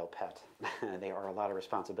reptile pet. They are a lot of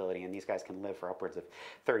responsibility, and these guys can live for upwards of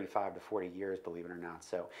 35 to 40 years, believe it or not.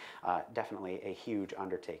 So definitely a huge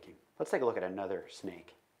undertaking. Let's take a look at another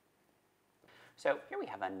snake. So here we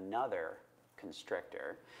have another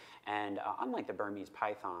constrictor. And unlike the Burmese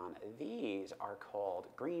python, these are called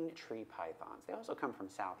green tree pythons. They also come from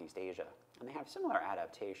Southeast Asia, and they have similar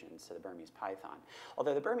adaptations to the Burmese python.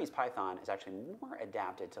 Although the Burmese python is actually more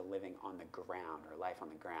adapted to living on the ground, or life on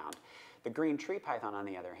the ground. The green tree python, on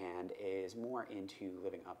the other hand, is more into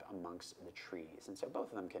living up amongst the trees. And so both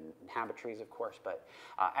of them can inhabit trees, of course, but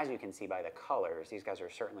as you can see by the colors, these guys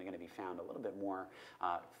are certainly going to be found a little bit more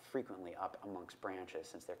frequently up amongst branches,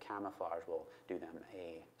 since their camouflage will do them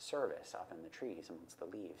a service up in the trees amongst the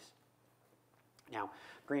leaves. Now,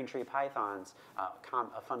 green tree pythons,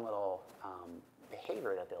 a fun little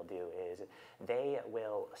behavior that they'll do is they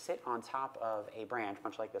will sit on top of a branch,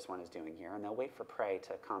 much like this one is doing here, and they'll wait for prey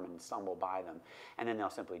to come and stumble by them, and then they'll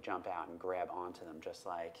simply jump out and grab onto them, just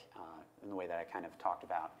like in the way that I kind of talked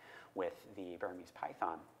about with the Burmese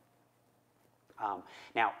python.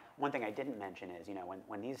 Now, one thing I didn't mention is,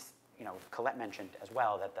 when these, Colette mentioned as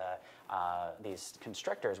well that these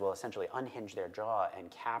constrictors will essentially unhinge their jaw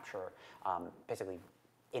and capture, basically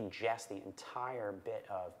ingest the entire bit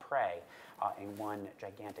of prey in one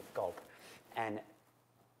gigantic gulp. And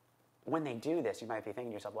when they do this, you might be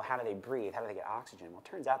thinking to yourself, well, how do they breathe? How do they get oxygen? Well, it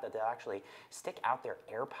turns out that they'll actually stick out their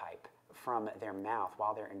air pipe from their mouth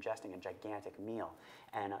while they're ingesting a gigantic meal,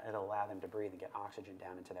 and it'll allow them to breathe and get oxygen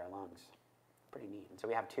down into their lungs. Pretty neat. And so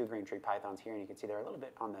we have two green tree pythons here, and you can see they're a little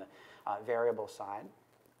bit on the variable side.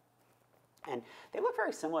 And they look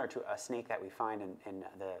very similar to a snake that we find in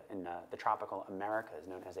the tropical Americas,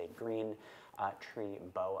 known as a green tree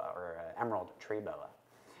boa, or emerald tree boa.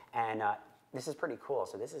 And this is pretty cool.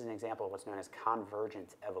 So this is an example of what's known as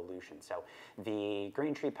convergent evolution. So the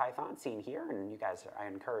green tree python seen here, and you guys, I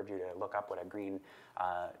encourage you to look up what a green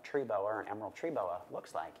tree boa or an emerald tree boa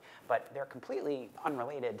looks like. But they're completely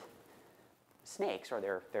unrelated snakes, or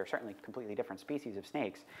they're certainly completely different species of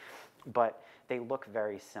snakes, but they look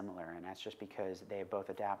very similar, and that's just because they have both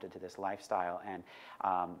adapted to this lifestyle and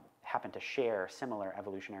happen to share similar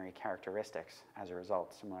evolutionary characteristics as a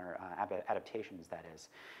result, similar adaptations, that is.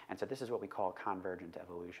 And so this is what we call convergent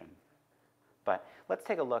evolution. But let's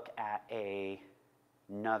take a look at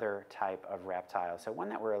another type of reptile, so one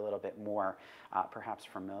that we're a little bit more perhaps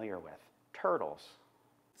familiar with, turtles.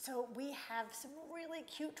 So we have some really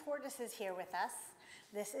cute tortoises here with us.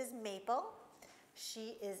 This is Maple.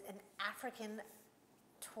 She is an African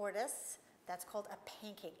tortoise that's called a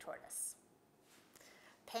pancake tortoise.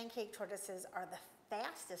 Pancake tortoises are the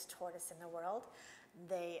fastest tortoise in the world.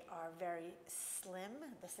 They are very slim.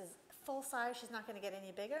 This is full size. She's not going to get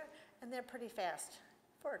any bigger, and they're pretty fast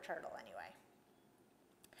for a turtle anyway.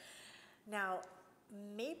 Now,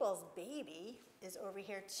 Maple's baby is over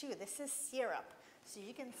here too. This is Syrup. So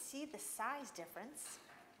you can see the size difference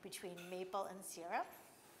between Maple and Syrup.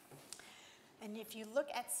 And if you look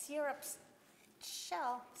at Syrup's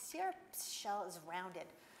shell is rounded.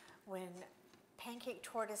 When pancake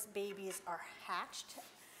tortoise babies are hatched,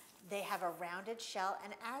 they have a rounded shell,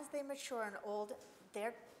 and as they mature and old,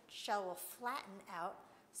 their shell will flatten out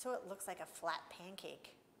so it looks like a flat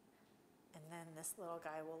pancake. And then this little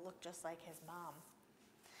guy will look just like his mom.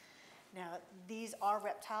 Now, these are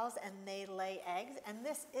reptiles and they lay eggs, and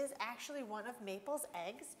this is actually one of Maple's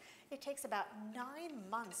eggs. It takes about 9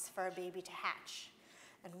 months for a baby to hatch.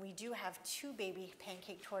 And we do have 2 baby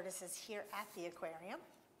pancake tortoises here at the aquarium.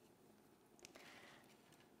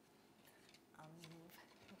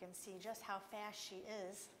 You can see just how fast she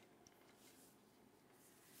is.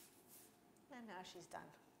 And now she's done.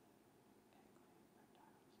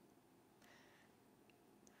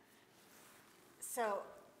 So,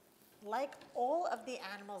 like all of the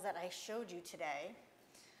animals that I showed you today,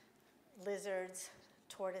 lizards,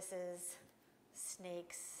 tortoises,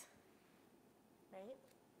 snakes, right?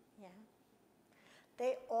 Yeah.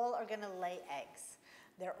 They all are going to lay eggs.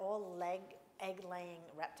 They're all egg-laying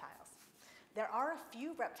reptiles. There are a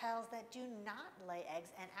few reptiles that do not lay eggs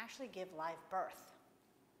and actually give live birth,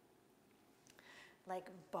 like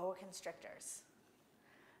boa constrictors.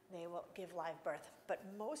 They will give live birth, but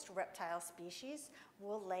most reptile species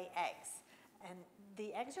will lay eggs, and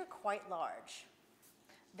the eggs are quite large.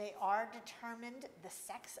 They are determined, the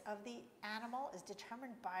sex of the animal is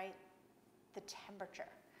determined by the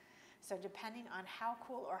temperature. So depending on how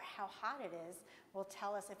cool or how hot it is, will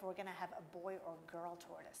tell us if we're gonna have a boy or girl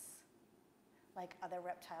tortoise. Like other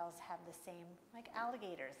reptiles have the same, like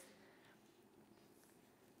alligators.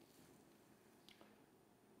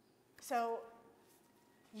 So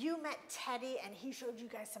you met Teddy and he showed you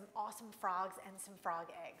guys some awesome frogs and some frog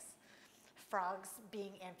eggs. Frogs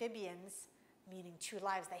being amphibians, meaning 2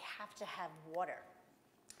 lives, they have to have water.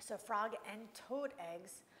 So frog and toad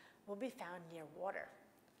eggs will be found near water.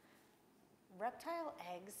 Reptile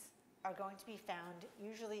eggs are going to be found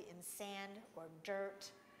usually in sand or dirt.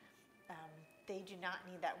 They do not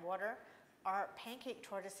need that water. Our pancake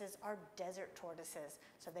tortoises are desert tortoises,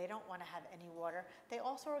 so they don't want to have any water. They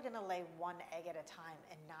also are going to lay 1 egg at a time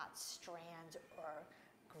and not strands or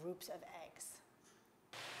groups of eggs.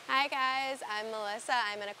 Hi guys, I'm Melissa.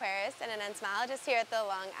 I'm an aquarist and an entomologist here at the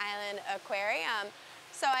Long Island Aquarium.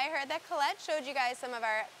 So I heard that Colette showed you guys some of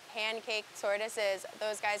our pancake tortoises.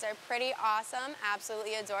 Those guys are pretty awesome,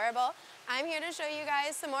 absolutely adorable. I'm here to show you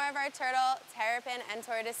guys some more of our turtle, terrapin, and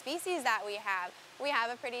tortoise species that we have. We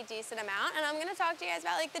have a pretty decent amount, and I'm going to talk to you guys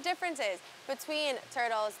about like the differences between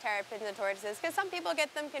turtles, terrapins, and tortoises, because some people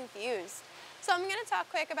get them confused. So I'm going to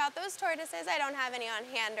talk quick about those tortoises. I don't have any on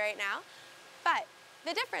hand right now, but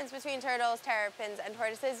the difference between turtles, terrapins, and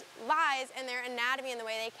tortoises lies in their anatomy and the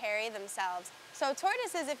way they carry themselves. So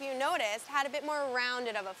tortoises, if you noticed, had a bit more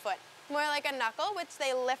rounded of a foot, more like a knuckle, which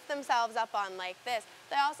they lift themselves up on like this.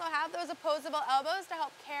 They also have those opposable elbows to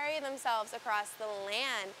help carry themselves across the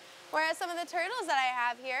land. Whereas some of the turtles that I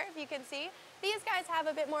have here, if you can see, these guys have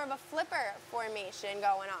a bit more of a flipper formation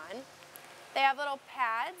going on. They have little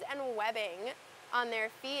pads and webbing on their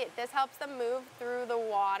feet. This helps them move through the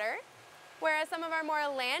water. Whereas some of our more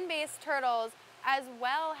land-based turtles as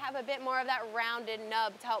well have a bit more of that rounded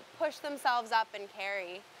nub to help push themselves up and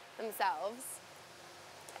carry themselves.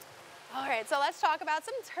 All right, so let's talk about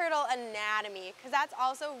some turtle anatomy, because that's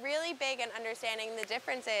also really big in understanding the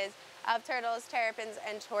differences of turtles, terrapins,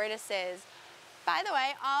 and tortoises. By the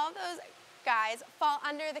way, all of those guys fall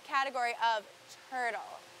under the category of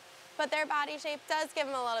turtle, but their body shape does give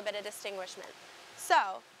them a little bit of distinguishment. So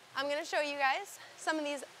I'm going to show you guys some of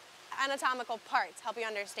these anatomical parts, help you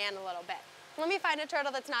understand a little bit. Let me find a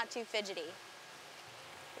turtle that's not too fidgety.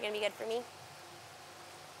 You're going to be good for me?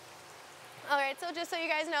 All right, so just so you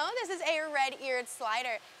guys know, this is a red-eared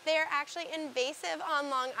slider. They are actually invasive on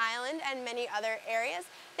Long Island and many other areas.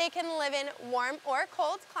 They can live in warm or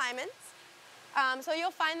cold climates. So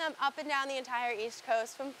you'll find them up and down the entire East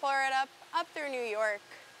Coast, from Florida up through New York.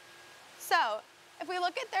 So if we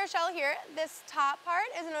look at their shell here, this top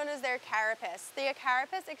part is known as their carapace. The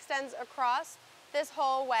carapace extends across this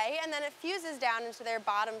whole way, and then it fuses down into their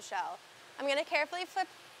bottom shell. I'm going to carefully flip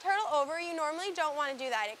turtle over. You normally don't want to do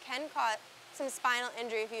that. It can cause some spinal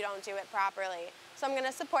injury if you don't do it properly. So I'm going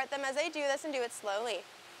to support them as they do this and do it slowly.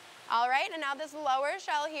 All right, and now this lower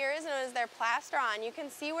shell here is known as their plastron. You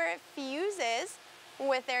can see where it fuses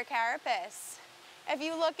with their carapace. If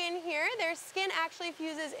you look in here, their skin actually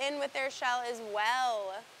fuses in with their shell as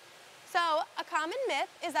well. So a common myth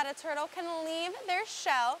is that a turtle can leave their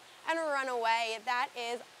shell and run away. That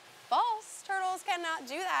is false. Turtles cannot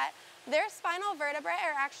do that. Their spinal vertebrae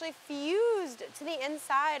are actually fused to the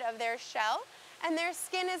inside of their shell, and their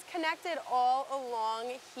skin is connected all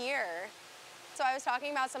along here. So I was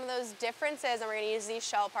talking about some of those differences, and we're going to use these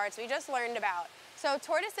shell parts we just learned about. So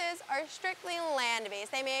tortoises are strictly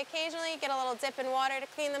land-based. They may occasionally get a little dip in water to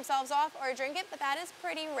clean themselves off or drink it, but that is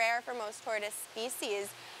pretty rare for most tortoise species.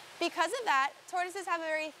 Because of that, tortoises have a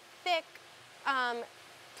very thick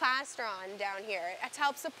plastron down here to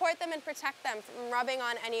help support them and protect them from rubbing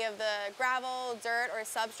on any of the gravel, dirt, or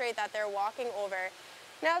substrate that they're walking over.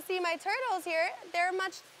 Now see, my turtles here, they're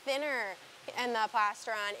much thinner in the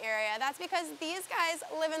plastron area. That's because these guys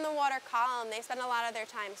live in the water column. They spend a lot of their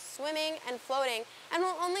time swimming and floating and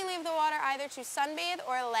will only leave the water either to sunbathe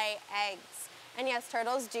or lay eggs. And yes,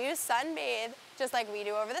 turtles do sunbathe just like we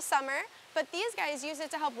do over the summer, but these guys use it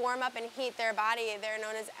to help warm up and heat their body. They're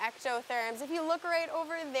known as ectotherms. If you look right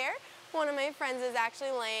over there, one of my friends is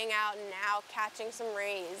actually laying out now, catching some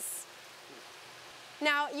rays.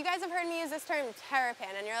 Now, you guys have heard me use this term terrapin,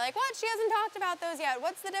 and you're like, what? She hasn't talked about those yet.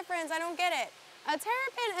 What's the difference? I don't get it. A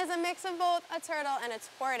terrapin is a mix of both a turtle and a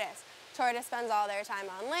tortoise. Tortoise spends all their time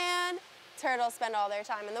on land. Turtles spend all their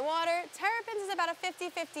time in the water. Terrapins is about a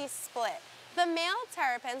 50-50 split. The male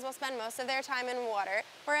terrapins will spend most of their time in water,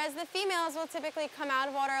 whereas the females will typically come out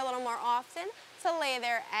of water a little more often to lay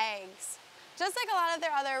their eggs. Just like a lot of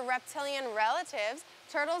their other reptilian relatives,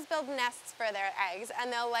 turtles build nests for their eggs,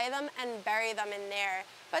 and they'll lay them and bury them in there.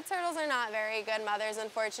 But turtles are not very good mothers,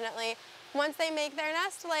 unfortunately. Once they make their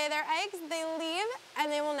nest, lay their eggs, they leave,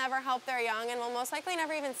 and they will never help their young and will most likely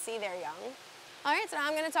never even see their young. All right, so now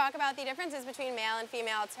I'm going to talk about the differences between male and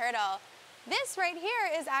female turtle. This right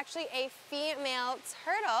here is actually a female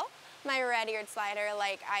turtle, my red-eared slider,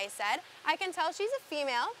 like I said. I can tell she's a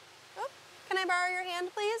female. Oh, can I borrow your hand,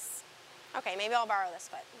 please? Okay, maybe I'll borrow this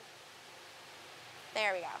foot.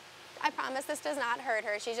 There we go. I promise this does not hurt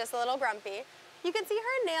her. She's just a little grumpy. You can see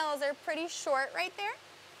her nails are pretty short right there.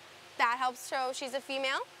 That helps show she's a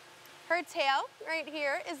female. Her tail right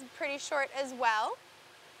here is pretty short as well.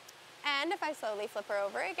 And if I slowly flip her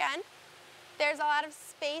over again, there's a lot of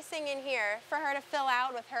spacing in here for her to fill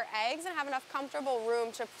out with her eggs and have enough comfortable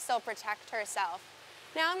room to still protect herself.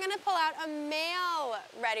 Now I'm going to pull out a male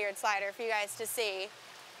red-eared slider for you guys to see.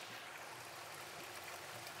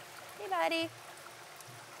 Hey, buddy.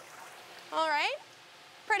 All right,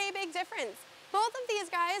 pretty big difference. Both of these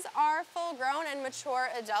guys are full-grown and mature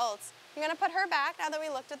adults. I'm going to put her back now that we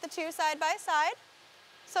looked at the two side by side.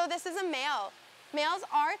 So this is a male. Males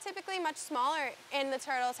are typically much smaller in the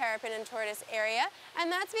turtle, terrapin, and tortoise area,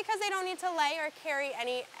 and that's because they don't need to lay or carry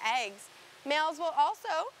any eggs. Males will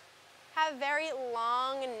also have very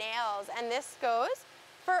long nails, and this goes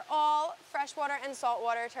for all freshwater and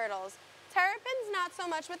saltwater turtles. Terrapins, not so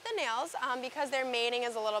much with the nails because their mating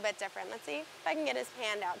is a little bit different. Let's see if I can get his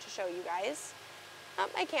hand out to show you guys. Oh,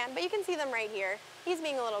 I can't, but you can see them right here. He's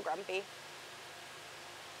being a little grumpy.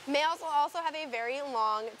 Males will also have a very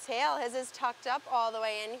long tail. His is tucked up all the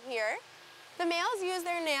way in here. The males use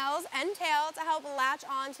their nails and tail to help latch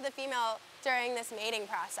on to the female during this mating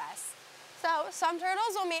process. So some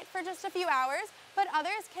turtles will mate for just a few hours, but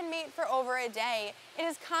others can mate for over a day. It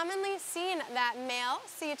is commonly seen that male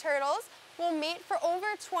sea turtles will mate for over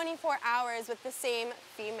 24 hours with the same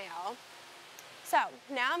female. So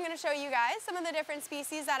now I'm going to show you guys some of the different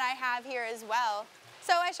species that I have here as well.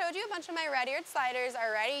 So I showed you a bunch of my red-eared sliders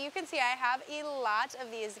already. You can see I have a lot of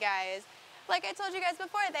these guys. Like I told you guys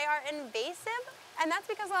before, they are invasive, and that's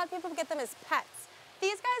because a lot of people get them as pets.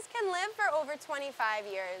 These guys can live for over 25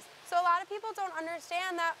 years. So a lot of people don't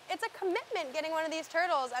understand that it's a commitment getting one of these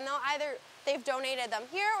turtles, and they've donated them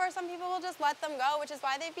here, or some people will just let them go, which is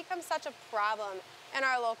why they've become such a problem in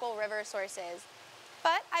our local river sources.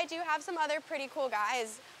 But I do have some other pretty cool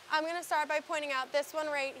guys. I'm going to start by pointing out this one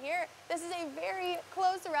right here. This is a very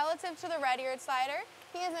close relative to the red-eared slider.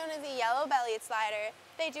 He is known as a yellow-bellied slider.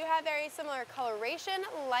 They do have very similar coloration,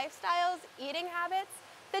 lifestyles, eating habits.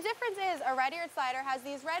 The difference is a red-eared slider has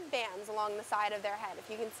these red bands along the side of their head,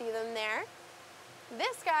 if you can see them there.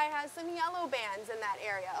 This guy has some yellow bands in that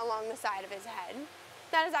area along the side of his head.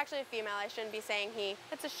 That is actually a female. I shouldn't be saying he.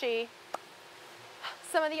 It's a she.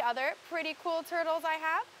 Some of the other pretty cool turtles I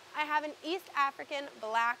have an East African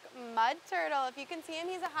black mud turtle. If you can see him,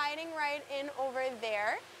 he's hiding right in over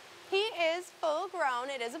there. He is full grown.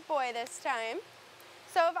 It is a boy this time.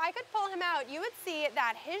 So if I could pull him out, you would see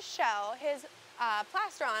that his shell, his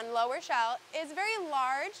plastron, lower shell, is very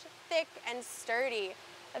large, thick, and sturdy.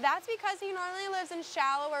 That's because he normally lives in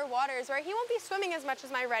shallower waters where he won't be swimming as much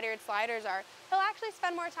as my red-eared sliders are. He'll actually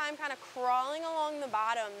spend more time kind of crawling along the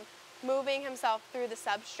bottom, moving himself through the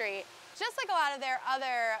substrate. Just like a lot of their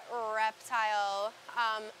other reptile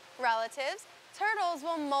relatives, turtles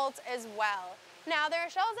will molt as well. Now their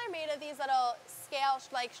shells are made of these little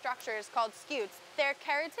scale-like structures called scutes. They're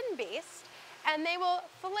keratin-based, and they will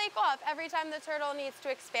flake off every time the turtle needs to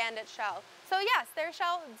expand its shell. So yes, their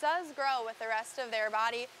shell does grow with the rest of their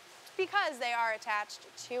body because they are attached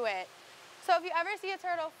to it. So if you ever see a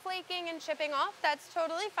turtle flaking and chipping off, that's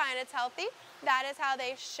totally fine, it's healthy. That is how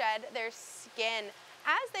they shed their skin.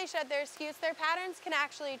 as they shed their scutes, their patterns can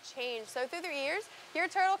actually change. So through their years, your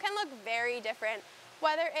turtle can look very different.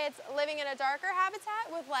 Whether it's living in a darker habitat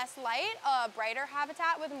with less light, a brighter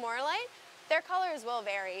habitat with more light, their colors will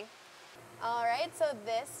vary. All right, so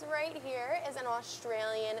this right here is an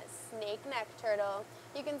Australian snake-neck turtle.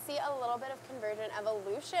 You can see a little bit of convergent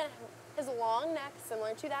evolution. His long neck,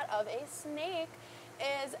 similar to that of a snake,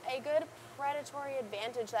 is a good predatory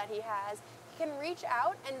advantage that he has. He can reach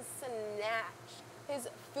out and snatch his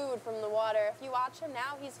food from the water. If you watch him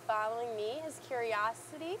now, he's following me, his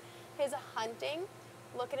curiosity, his hunting.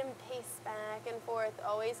 Look at him pace back and forth,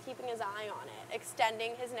 always keeping his eye on it,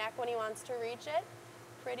 extending his neck when he wants to reach it.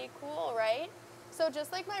 Pretty cool, right? So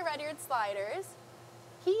just like my red-eared sliders,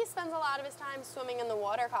 he spends a lot of his time swimming in the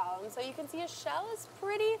water column. So you can see his shell is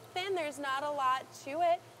pretty thin. There's not a lot to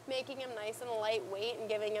it, making him nice and lightweight and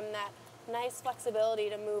giving him that nice flexibility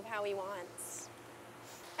to move how he wants.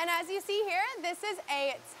 And as you see here, this is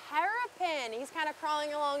a terrapin. He's kind of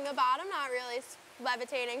crawling along the bottom, not really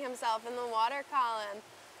levitating himself in the water column.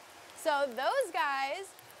 So those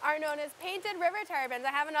guys are known as painted river terrapins. I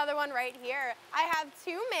have another one right here. I have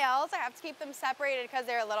two males. I have to keep them separated because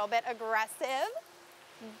they're a little bit aggressive.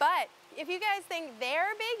 But if you guys think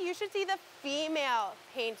they're big, you should see the female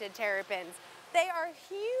painted terrapins. They are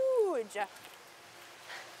huge.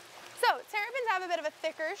 So terrapins have a bit of a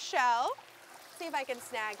thicker shell. See if I can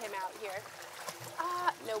snag him out here.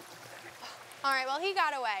 Nope. All right, well, he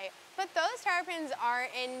got away. But those terrapins are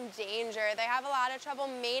in danger. They have a lot of trouble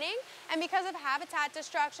mating, and because of habitat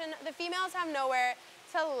destruction, the females have nowhere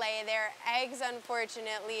to lay their eggs,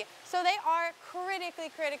 unfortunately. So they are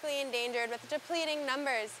critically endangered with depleting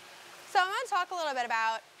numbers. So I want to talk a little bit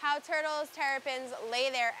about how turtles, terrapins lay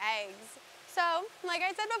their eggs. So, like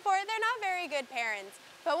I said before, they're not very good parents.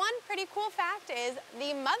 But one pretty cool fact is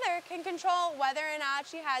the mother can control whether or not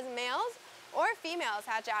she has males or females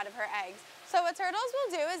hatch out of her eggs. So what turtles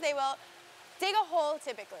will do is they will dig a hole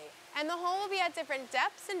typically, and the hole will be at different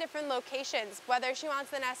depths and different locations, whether she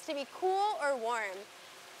wants the nest to be cool or warm.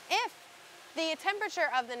 If the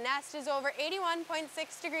temperature of the nest is over 81.6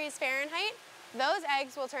 degrees Fahrenheit, those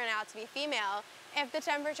eggs will turn out to be female. If the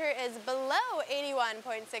temperature is below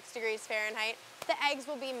 81.6 degrees Fahrenheit, the eggs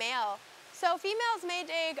will be male. So females may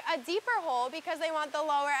dig a deeper hole because they want the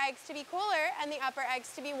lower eggs to be cooler and the upper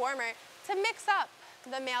eggs to be warmer to mix up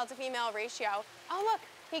the male to female ratio. Oh look,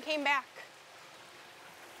 he came back.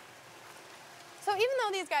 So even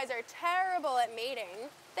though these guys are terrible at mating,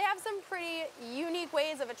 they have some pretty unique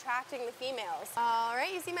ways of attracting the females. All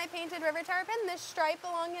right, you see my painted river terrapin? This stripe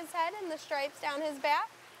along his head and the stripes down his back,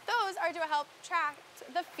 those are to help attract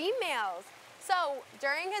the females. So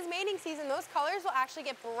during his mating season, those colors will actually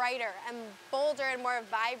get brighter and bolder and more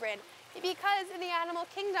vibrant, because in the animal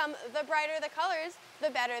kingdom, the brighter the colors, the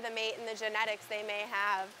better the mate and the genetics they may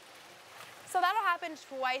have. So that'll happen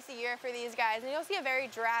twice a year for these guys, and you'll see a very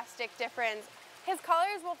drastic difference. His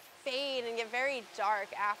colors will fade and get very dark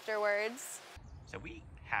afterwards. So we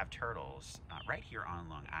have turtles right here on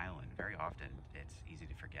Long Island. Very often it's easy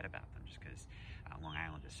to forget about them just because Long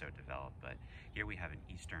Island is so developed, but here we have an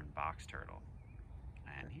eastern box turtle,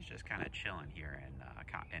 and he's just kind of chilling here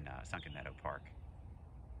in Sunken Meadow Park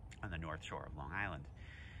on the north shore of Long Island.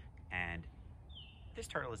 And this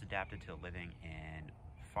turtle is adapted to living in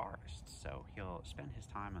forests, so he'll spend his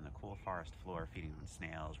time on the cool forest floor feeding on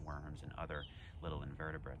snails, worms, and other little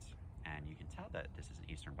invertebrates. And you can tell that this is an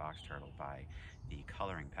eastern box turtle by the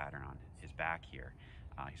coloring pattern on his back here.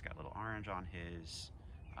 He's got a little orange on his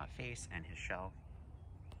face and his shell,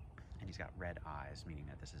 and he's got red eyes, meaning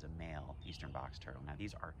that this is a male eastern box turtle. Now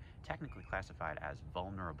these are technically classified as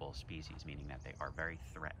vulnerable species, meaning that they are very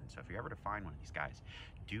threatened. So if you're ever to find one of these guys,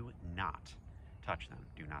 do not touch them,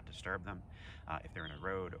 do not disturb them. If they're in a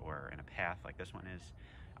road or in a path like this one is,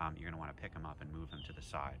 you're going to want to pick him up and move him to the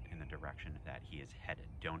side in the direction that he is headed.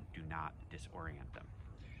 Do not disorient them.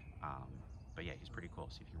 But yeah, he's pretty cool.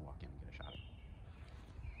 See if you can walk in and get a shot of him.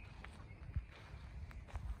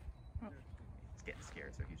 He's getting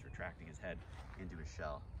scared, so he's retracting his head into his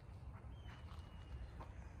shell.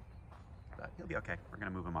 But he'll be okay. We're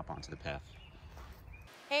going to move him up onto the path.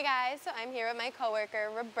 Hey guys, so I'm here with my coworker,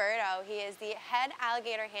 Roberto. He is the head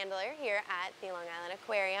alligator handler here at the Long Island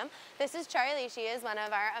Aquarium. This is Charlie. She is one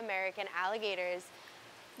of our American alligators.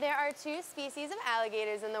 There are two species of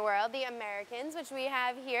alligators in the world, the Americans, which we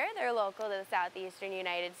have here. They're local to the southeastern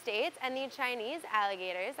United States, and the Chinese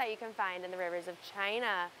alligators that you can find in the rivers of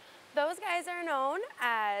China. Those guys are known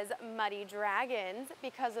as muddy dragons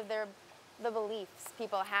because of the beliefs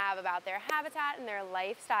people have about their habitat and their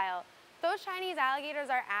lifestyle. those Chinese alligators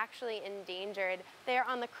are actually endangered. They are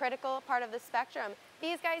on the critical part of the spectrum.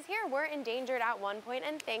 These guys here were endangered at one point,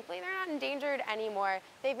 and thankfully they're not endangered anymore.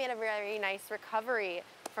 They've made a very nice recovery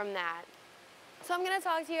from that. So I'm going to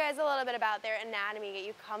talk to you guys a little bit about their anatomy, get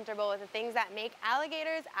you comfortable with the things that make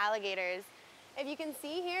alligators alligators. If you can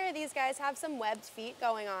see here, these guys have some webbed feet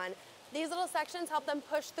going on. These little sections help them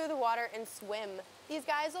push through the water and swim. These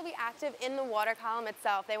guys will be active in the water column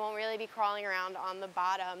itself. They won't really be crawling around on the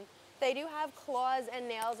bottom. They do have claws and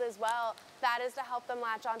nails as well. That is to help them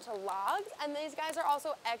latch onto logs, and these guys are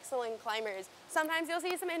also excellent climbers. Sometimes you'll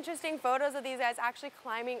see some interesting photos of these guys actually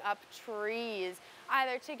climbing up trees,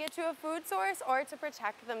 either to get to a food source or to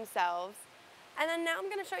protect themselves. And then now I'm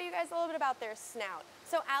going to show you guys a little bit about their snout.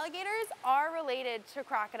 So alligators are related to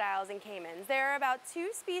crocodiles and caimans. There are about 2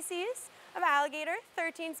 species of alligator,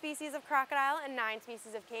 13 species of crocodile, and 9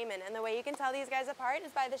 species of caiman. And the way you can tell these guys apart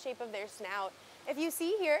is by the shape of their snout. If you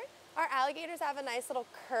see here, our alligators have a nice little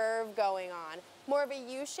curve going on. More of a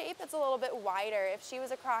U shape, it's a little bit wider. If she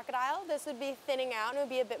was a crocodile, this would be thinning out and it would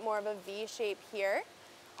be a bit more of a V shape here.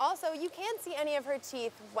 Also, you can't see any of her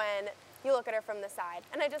teeth when you look at her from the side.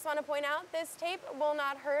 And I just want to point out, this tape will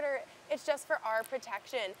not hurt her. It's just for our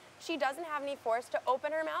protection. She doesn't have any force to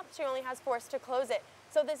open her mouth. She only has force to close it.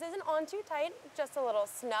 So this isn't on too tight, just a little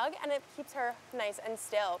snug, and it keeps her nice and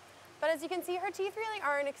still. But as you can see, her teeth really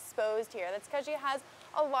aren't exposed here. That's because she has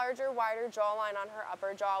a larger, wider jawline on her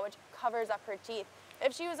upper jaw, which covers up her teeth.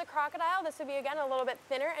 If she was a crocodile, this would be, again, a little bit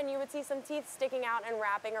thinner, and you would see some teeth sticking out and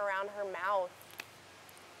wrapping around her mouth.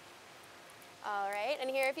 All right, and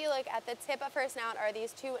here if you look at the tip of her snout are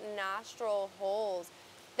these 2 nostril holes.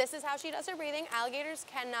 This is how she does her breathing. Alligators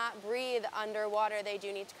cannot breathe underwater. They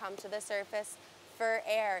do need to come to the surface for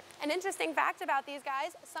air. An interesting fact about these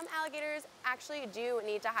guys, some alligators actually do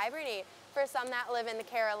need to hibernate. For some that live in the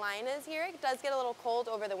Carolinas here, it does get a little cold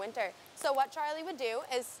over the winter. So what Charlie would do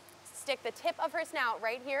is stick the tip of her snout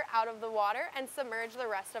right here out of the water and submerge the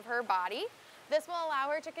rest of her body. This will allow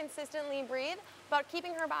her to consistently breathe, but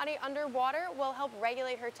keeping her body underwater will help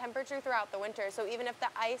regulate her temperature throughout the winter. So even if the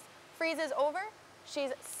ice freezes over,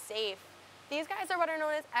 she's safe. These guys are what are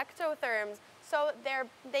known as ectotherms. So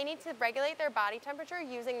they need to regulate their body temperature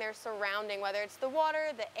using their surrounding, whether it's the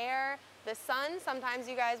water, the air, the sun. Sometimes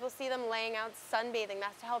you guys will see them laying out sunbathing.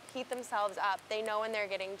 That's to help keep themselves up. They know when they're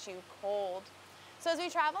getting too cold. So as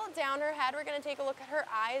we travel down her head, we're going to take a look at her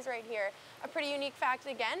eyes right here. A pretty unique fact,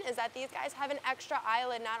 again, is that these guys have an extra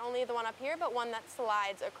eyelid, not only the one up here, but one that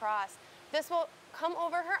slides across. This will come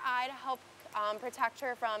over her eye to help protect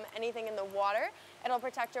her from anything in the water. It'll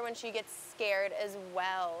protect her when she gets scared as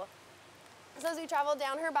well. So as we travel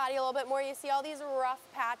down her body a little bit more, you see all these rough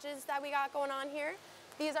patches that we got going on here.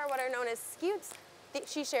 These are what are known as scutes.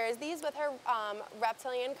 She shares these with her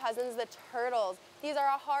reptilian cousins, the turtles. These are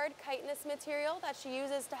a hard chitinous material that she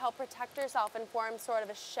uses to help protect herself and form sort of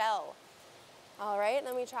a shell. All right, and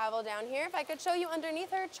then we travel down here. If I could show you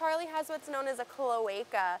underneath her, Charlie has what's known as a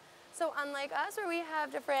cloaca. So unlike us, where we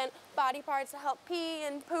have different body parts to help pee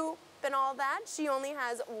and poop and all that, she only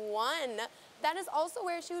has one. That is also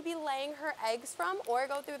where she would be laying her eggs from or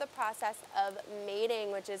go through the process of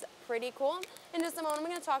mating, which is pretty cool. In just a moment, I'm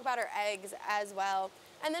going to talk about her eggs as well.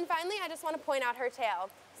 And then finally, I just want to point out her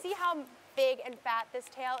tail. See how big and fat this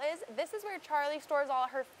tail is? This is where Charlie stores all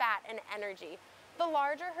her fat and energy. The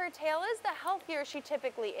larger her tail is, the healthier she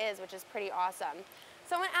typically is, which is pretty awesome.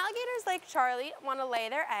 So when alligators like Charlie want to lay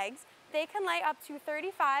their eggs, they can lay up to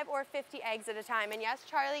 35 or 50 eggs at a time. And yes,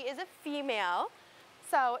 Charlie is a female,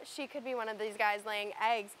 so she could be one of these guys laying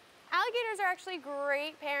eggs. Alligators are actually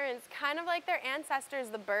great parents, kind of like their ancestors,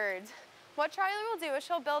 the birds. What Charlie will do is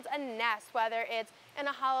she'll build a nest, whether it's in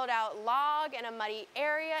a hollowed out log, in a muddy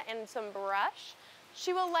area, in some brush.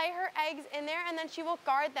 She will lay her eggs in there and then she will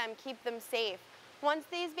guard them, keep them safe. Once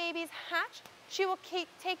these babies hatch, she will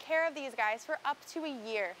take care of these guys for up to a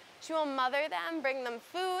year. She will mother them, bring them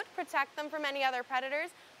food, protect them from any other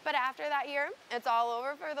predators, but after that year, it's all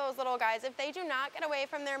over for those little guys. If they do not get away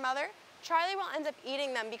from their mother, Charlie will end up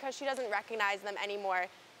eating them because she doesn't recognize them anymore.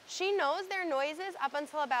 She knows their noises up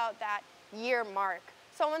until about that year mark.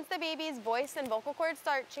 So once the baby's voice and vocal cords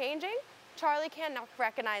start changing, Charlie can't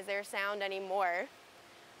recognize their sound anymore.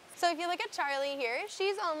 So if you look at Charlie here,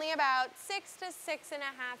 she's only about 6 to 6.5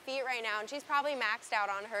 feet right now, and she's probably maxed out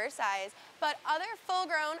on her size. But other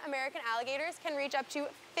full-grown American alligators can reach up to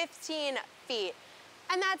 15 feet.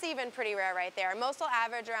 And that's even pretty rare right there. Most will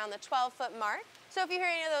average around the 12-foot mark. So if you hear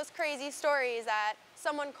any of those crazy stories that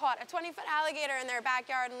someone caught a 20-foot alligator in their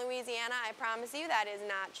backyard in Louisiana, I promise you that is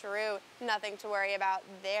not true. Nothing to worry about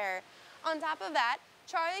there. On top of that,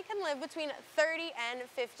 Charlie can live between 30 and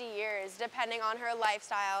 50 years, depending on her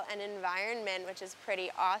lifestyle and environment, which is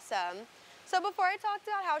pretty awesome. So before I talked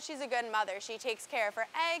about how she's a good mother, she takes care of her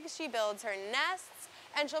eggs, she builds her nests,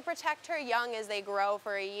 and she'll protect her young as they grow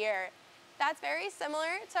for a year. That's very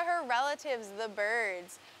similar to her relatives, the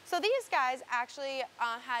birds. So these guys actually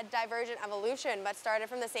had divergent evolution, but started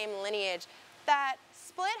from the same lineage. That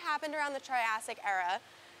split happened around the Triassic era.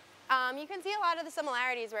 You can see a lot of the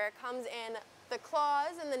similarities where it comes in the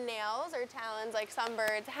claws and the nails or talons like some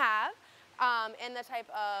birds have, in the type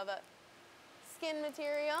of skin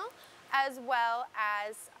material, as well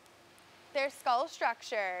as their skull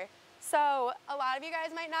structure. So a lot of you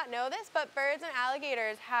guys might not know this, but birds and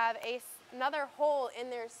alligators have another hole in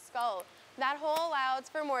their skull. That hole allows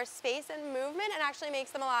for more space and movement and actually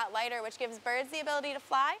makes them a lot lighter, which gives birds the ability to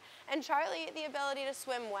fly and Charlie the ability to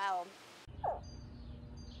swim well.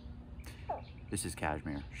 This is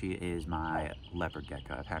Cashmere. She is my leopard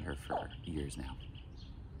gecko. I've had her for years now.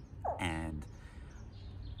 And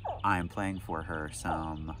I am playing for her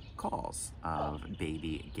some calls of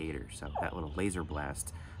baby gators. So that little laser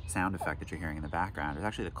blast sound effect that you're hearing in the background is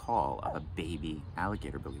actually the call of a baby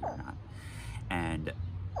alligator, believe it or not. And,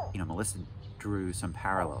 you know, Melissa drew some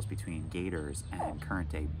parallels between gators and current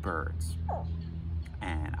day birds.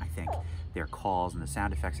 And I think their calls and the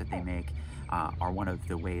sound effects that they make are one of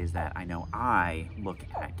the ways that I know I look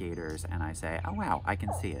at gators and I say, oh wow, I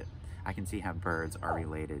can see it. I can see how birds are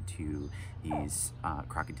related to these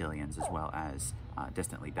crocodilians as well as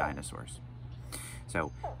distantly dinosaurs.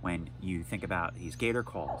 So when you think about these gator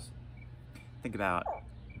calls, think about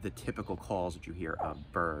the typical calls that you hear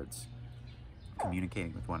of birds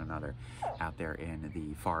communicating with one another out there in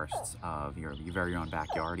the forests of your very own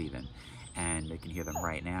backyard even, and they can hear them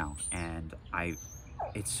right now. And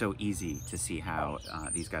it's so easy to see how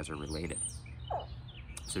these guys are related.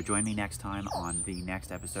 So join me next time on the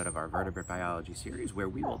next episode of our vertebrate biology series, where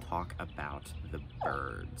we will talk about the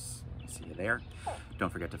birds. See you there. Don't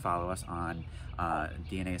forget to follow us on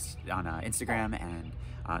Instagram and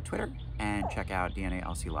Twitter, and check out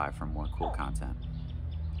DNALC Live for more cool content.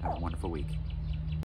 Have a wonderful week.